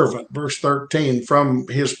thy servant, verse 13, from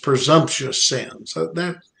his presumptuous sins.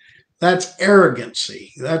 That's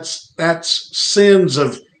arrogancy. That's sins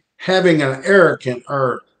of having an arrogant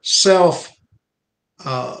or selfish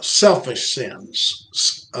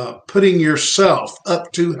sins, putting yourself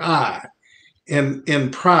up too high in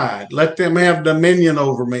pride. Let them have dominion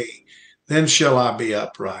over me, then shall I be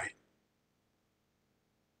upright,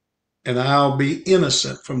 and I'll be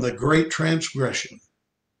innocent from the great transgression.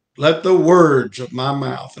 Let the words of my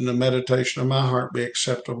mouth and the meditation of my heart be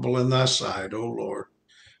acceptable in thy sight, O Lord,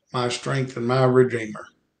 my strength and my redeemer.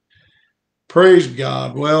 Praise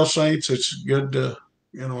God. Well, saints, it's good to,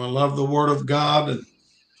 I love the word of God.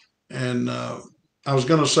 And I was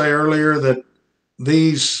going to say earlier that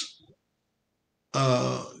these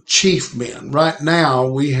chief men, right now,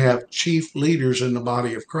 we have chief leaders in the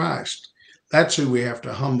body of Christ. That's who we have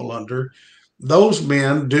to humble under. Those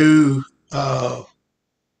men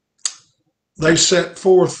they set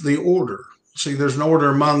forth the order. See, there's an order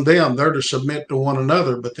among them. They're to submit to one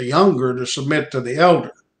another, but the younger to submit to the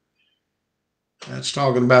elder. That's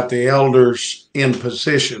talking about the elders in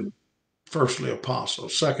position, firstly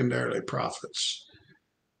apostles, secondarily prophets.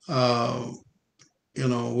 Uh,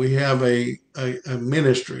 we have a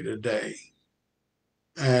ministry today,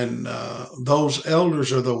 and those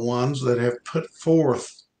elders are the ones that have put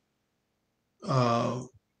forth, uh,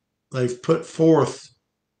 they've put forth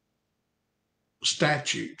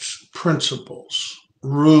statutes, principles,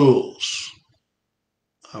 rules.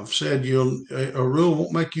 I've said a rule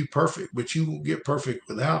won't make you perfect, but you won't get perfect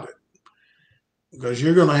without it, because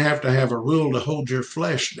you're going to have a rule to hold your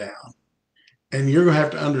flesh down, and you're going to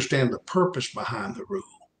have to understand the purpose behind the rule,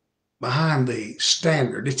 behind the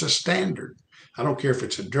standard. It's a standard. I don't care if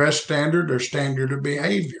it's a dress standard or standard of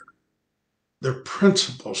behavior. They're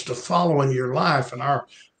principles to follow in your life, and our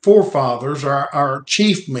forefathers, our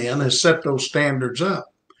chief men, has set those standards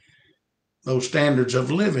up, those standards of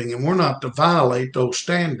living, and we're not to violate those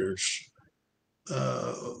standards.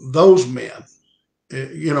 Those men,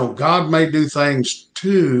 God may do things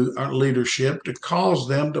to our leadership to cause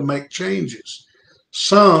them to make changes.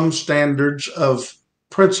 Some standards of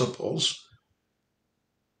principles,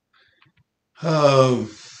 uh,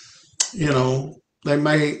 you know, they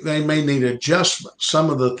may need adjustment.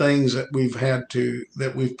 Some of the things that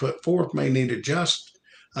we've put forth may need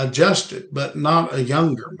adjusted, but not a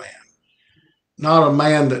younger man. Not a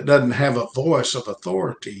man that doesn't have a voice of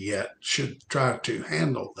authority yet should try to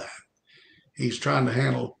handle that. He's trying to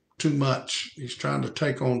handle too much. He's trying to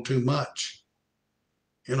take on too much.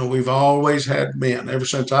 We've always had men ever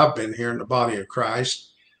since I've been here in the body of Christ.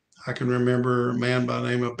 I can remember a man by the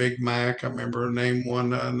name of Big Mac. I remember name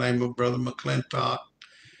of Brother McClintock.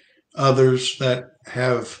 Others that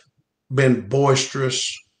have been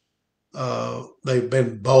boisterous. They've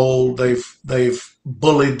been bold. They've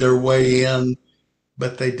bullied their way in,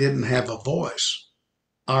 but they didn't have a voice.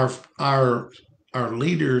 Our our our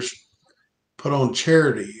leaders put on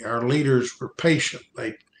charity. Our leaders were patient.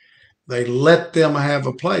 They let them have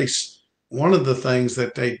a place. One of the things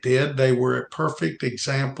that they did, they were a perfect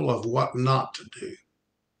example of what not to do,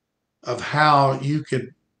 of how you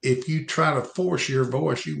could, if you try to force your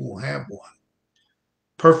voice, you won't have one.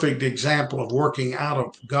 Perfect example of working out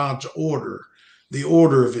of God's order, the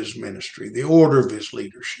order of his ministry, the order of his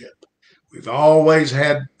leadership. We've always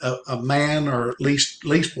had a man, or at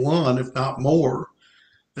least one, if not more,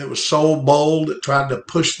 that was so bold that tried to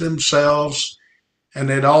push themselves, and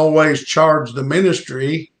they'd always charged the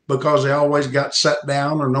ministry because they always got set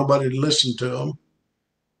down or nobody listened to them.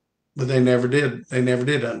 But they never did. They never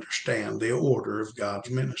did understand the order of God's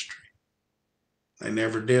ministry. They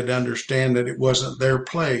never did understand that it wasn't their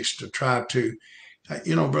place to try to,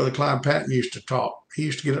 Brother Clyde Patton used to talk. He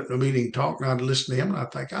used to get up in a meeting and talk, and I'd listen to him, and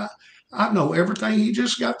I'd think, I know everything he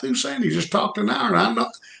just got through saying. He just talked an hour, and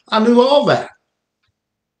I knew all that.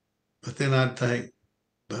 But then I'd think,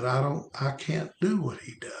 but I can't do what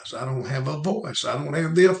he does. I don't have a voice. I don't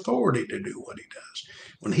have the authority to do what he does.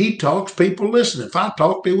 When he talks, people listen. If I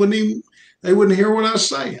talked, they wouldn't hear what I was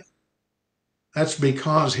saying. That's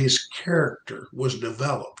because his character was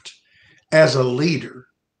developed as a leader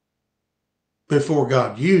before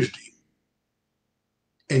God used him,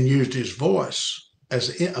 and used his voice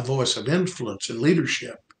as a voice of influence and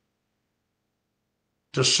leadership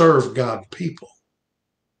to serve God's people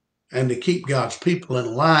and to keep God's people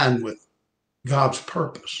in line with God's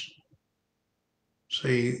purpose.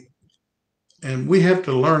 See, and we have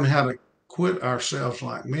to learn how to quit ourselves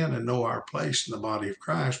like men and know our place in the body of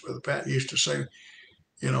Christ. Brother Patton used to say,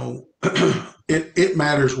 it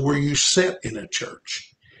matters where you sit in a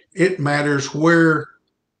church. It matters where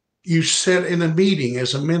you sit in a meeting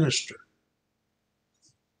as a minister.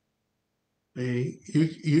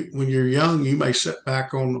 When you're young, you may sit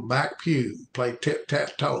back on the back pew, play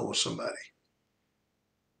tic-tac-toe with somebody,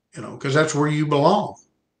 because that's where you belong.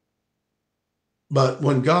 But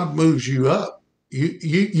when God moves you up,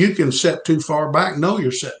 you can sit too far back. No,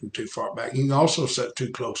 you're sitting too far back. You can also sit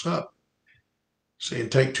too close up. See,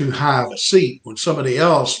 and take too high of a seat when somebody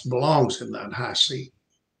else belongs in that high seat.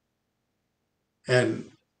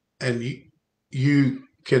 And and you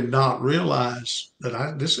cannot realize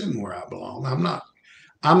that this isn't where I belong.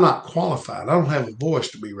 I'm not qualified. I don't have a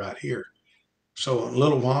voice to be right here. So in a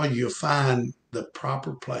little while, you'll find the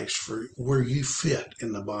proper place for where you fit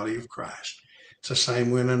in the body of Christ. It's the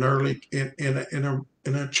same when in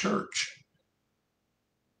a church.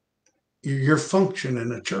 Your function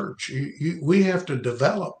in a church. We have to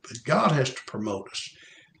develop. God has to promote us.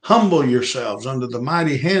 Humble yourselves under the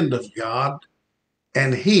mighty hand of God,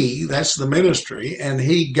 and that's the ministry, and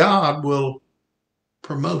God will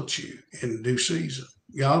promote you in due season.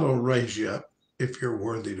 God will raise you up if you're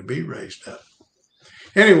worthy to be raised up.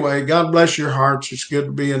 Anyway, God bless your hearts. It's good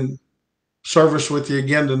to be in service with you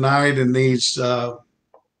again tonight in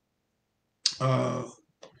uh,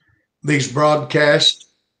 these broadcasts.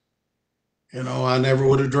 I never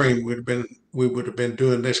would have dreamed we would have been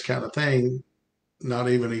doing this kind of thing not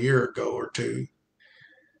even a year ago or two.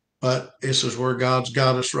 But this is where God's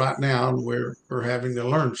got us right now, and we're having to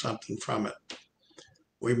learn something from it.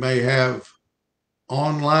 We may have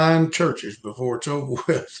online churches before it's over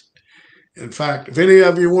with. In fact, if any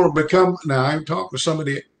of you want to become, now I'm talking to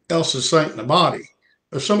somebody else's saint in the body.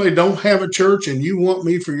 If somebody don't have a church and you want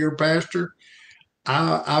me for your pastor,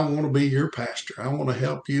 I want to be your pastor. I want to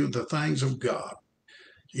help you the things of God.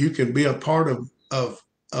 You can be a part of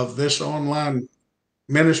this online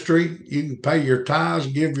ministry. You can pay your tithes,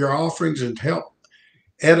 give your offerings, and help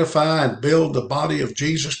edify and build the body of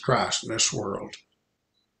Jesus Christ in this world.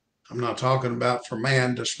 I'm not talking about for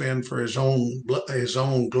man to spend for his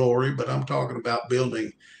own glory, but I'm talking about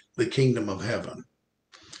building the kingdom of heaven.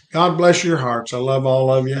 God bless your hearts. I love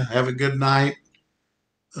all of you. Have a good night.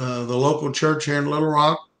 The local church here in Little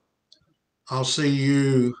Rock, I'll see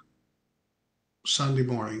you Sunday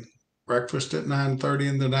morning. Breakfast at 9:30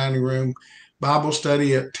 in the dining room. Bible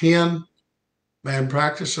study at 10. Band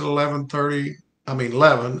practice at 11:30.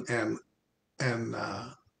 11 and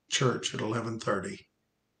church at 11:30.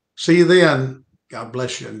 See you then. God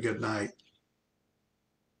bless you and good night.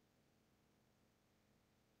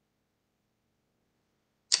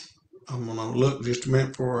 I'm going to look just a minute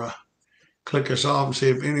before I click us off and see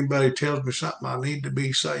if anybody tells me something I need to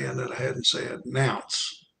be saying that I hadn't said.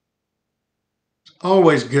 Announce.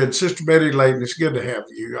 Always good. Sister Betty Layton, it's good to have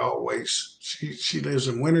you always. She lives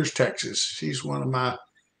in Winters, Texas. She's one of my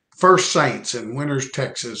first saints in Winters,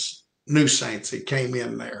 Texas. New saints that came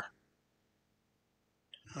in there.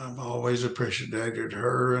 I've always appreciated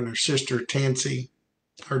her and her sister Tansy.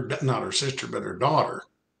 Not her sister, but her daughter,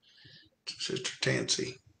 Sister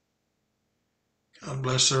Tansy. God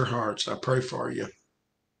bless their hearts. I pray for you.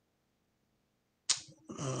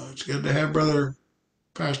 It's good to have Brother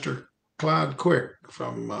Pastor Clyde Quick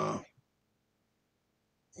from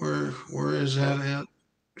where is that at?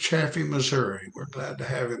 Chaffee, Missouri. We're glad to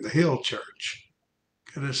have him. The Hill Church.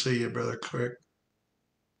 Good to see you, Brother Quick.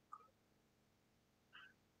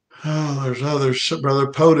 Oh, there's others.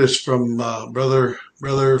 Brother POTUS from Brother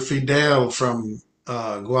Fidel from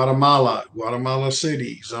Guatemala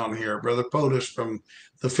City is on here. Brother POTUS from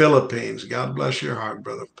the Philippines. God bless your heart,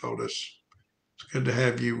 Brother POTUS. It's good to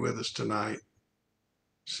have you with us tonight.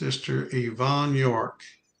 Sister Yvonne York.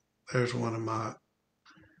 There's one of my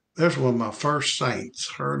first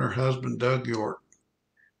saints. Her and her husband Doug York.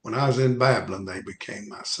 When I was in Babylon, they became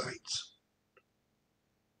my saints.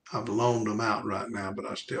 I've loaned them out right now, but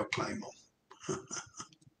I still claim them.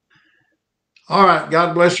 All right.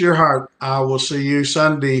 God bless your heart. I will see you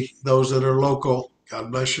Sunday. Those that are local,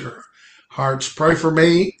 God bless your hearts. Pray for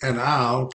me, and I'll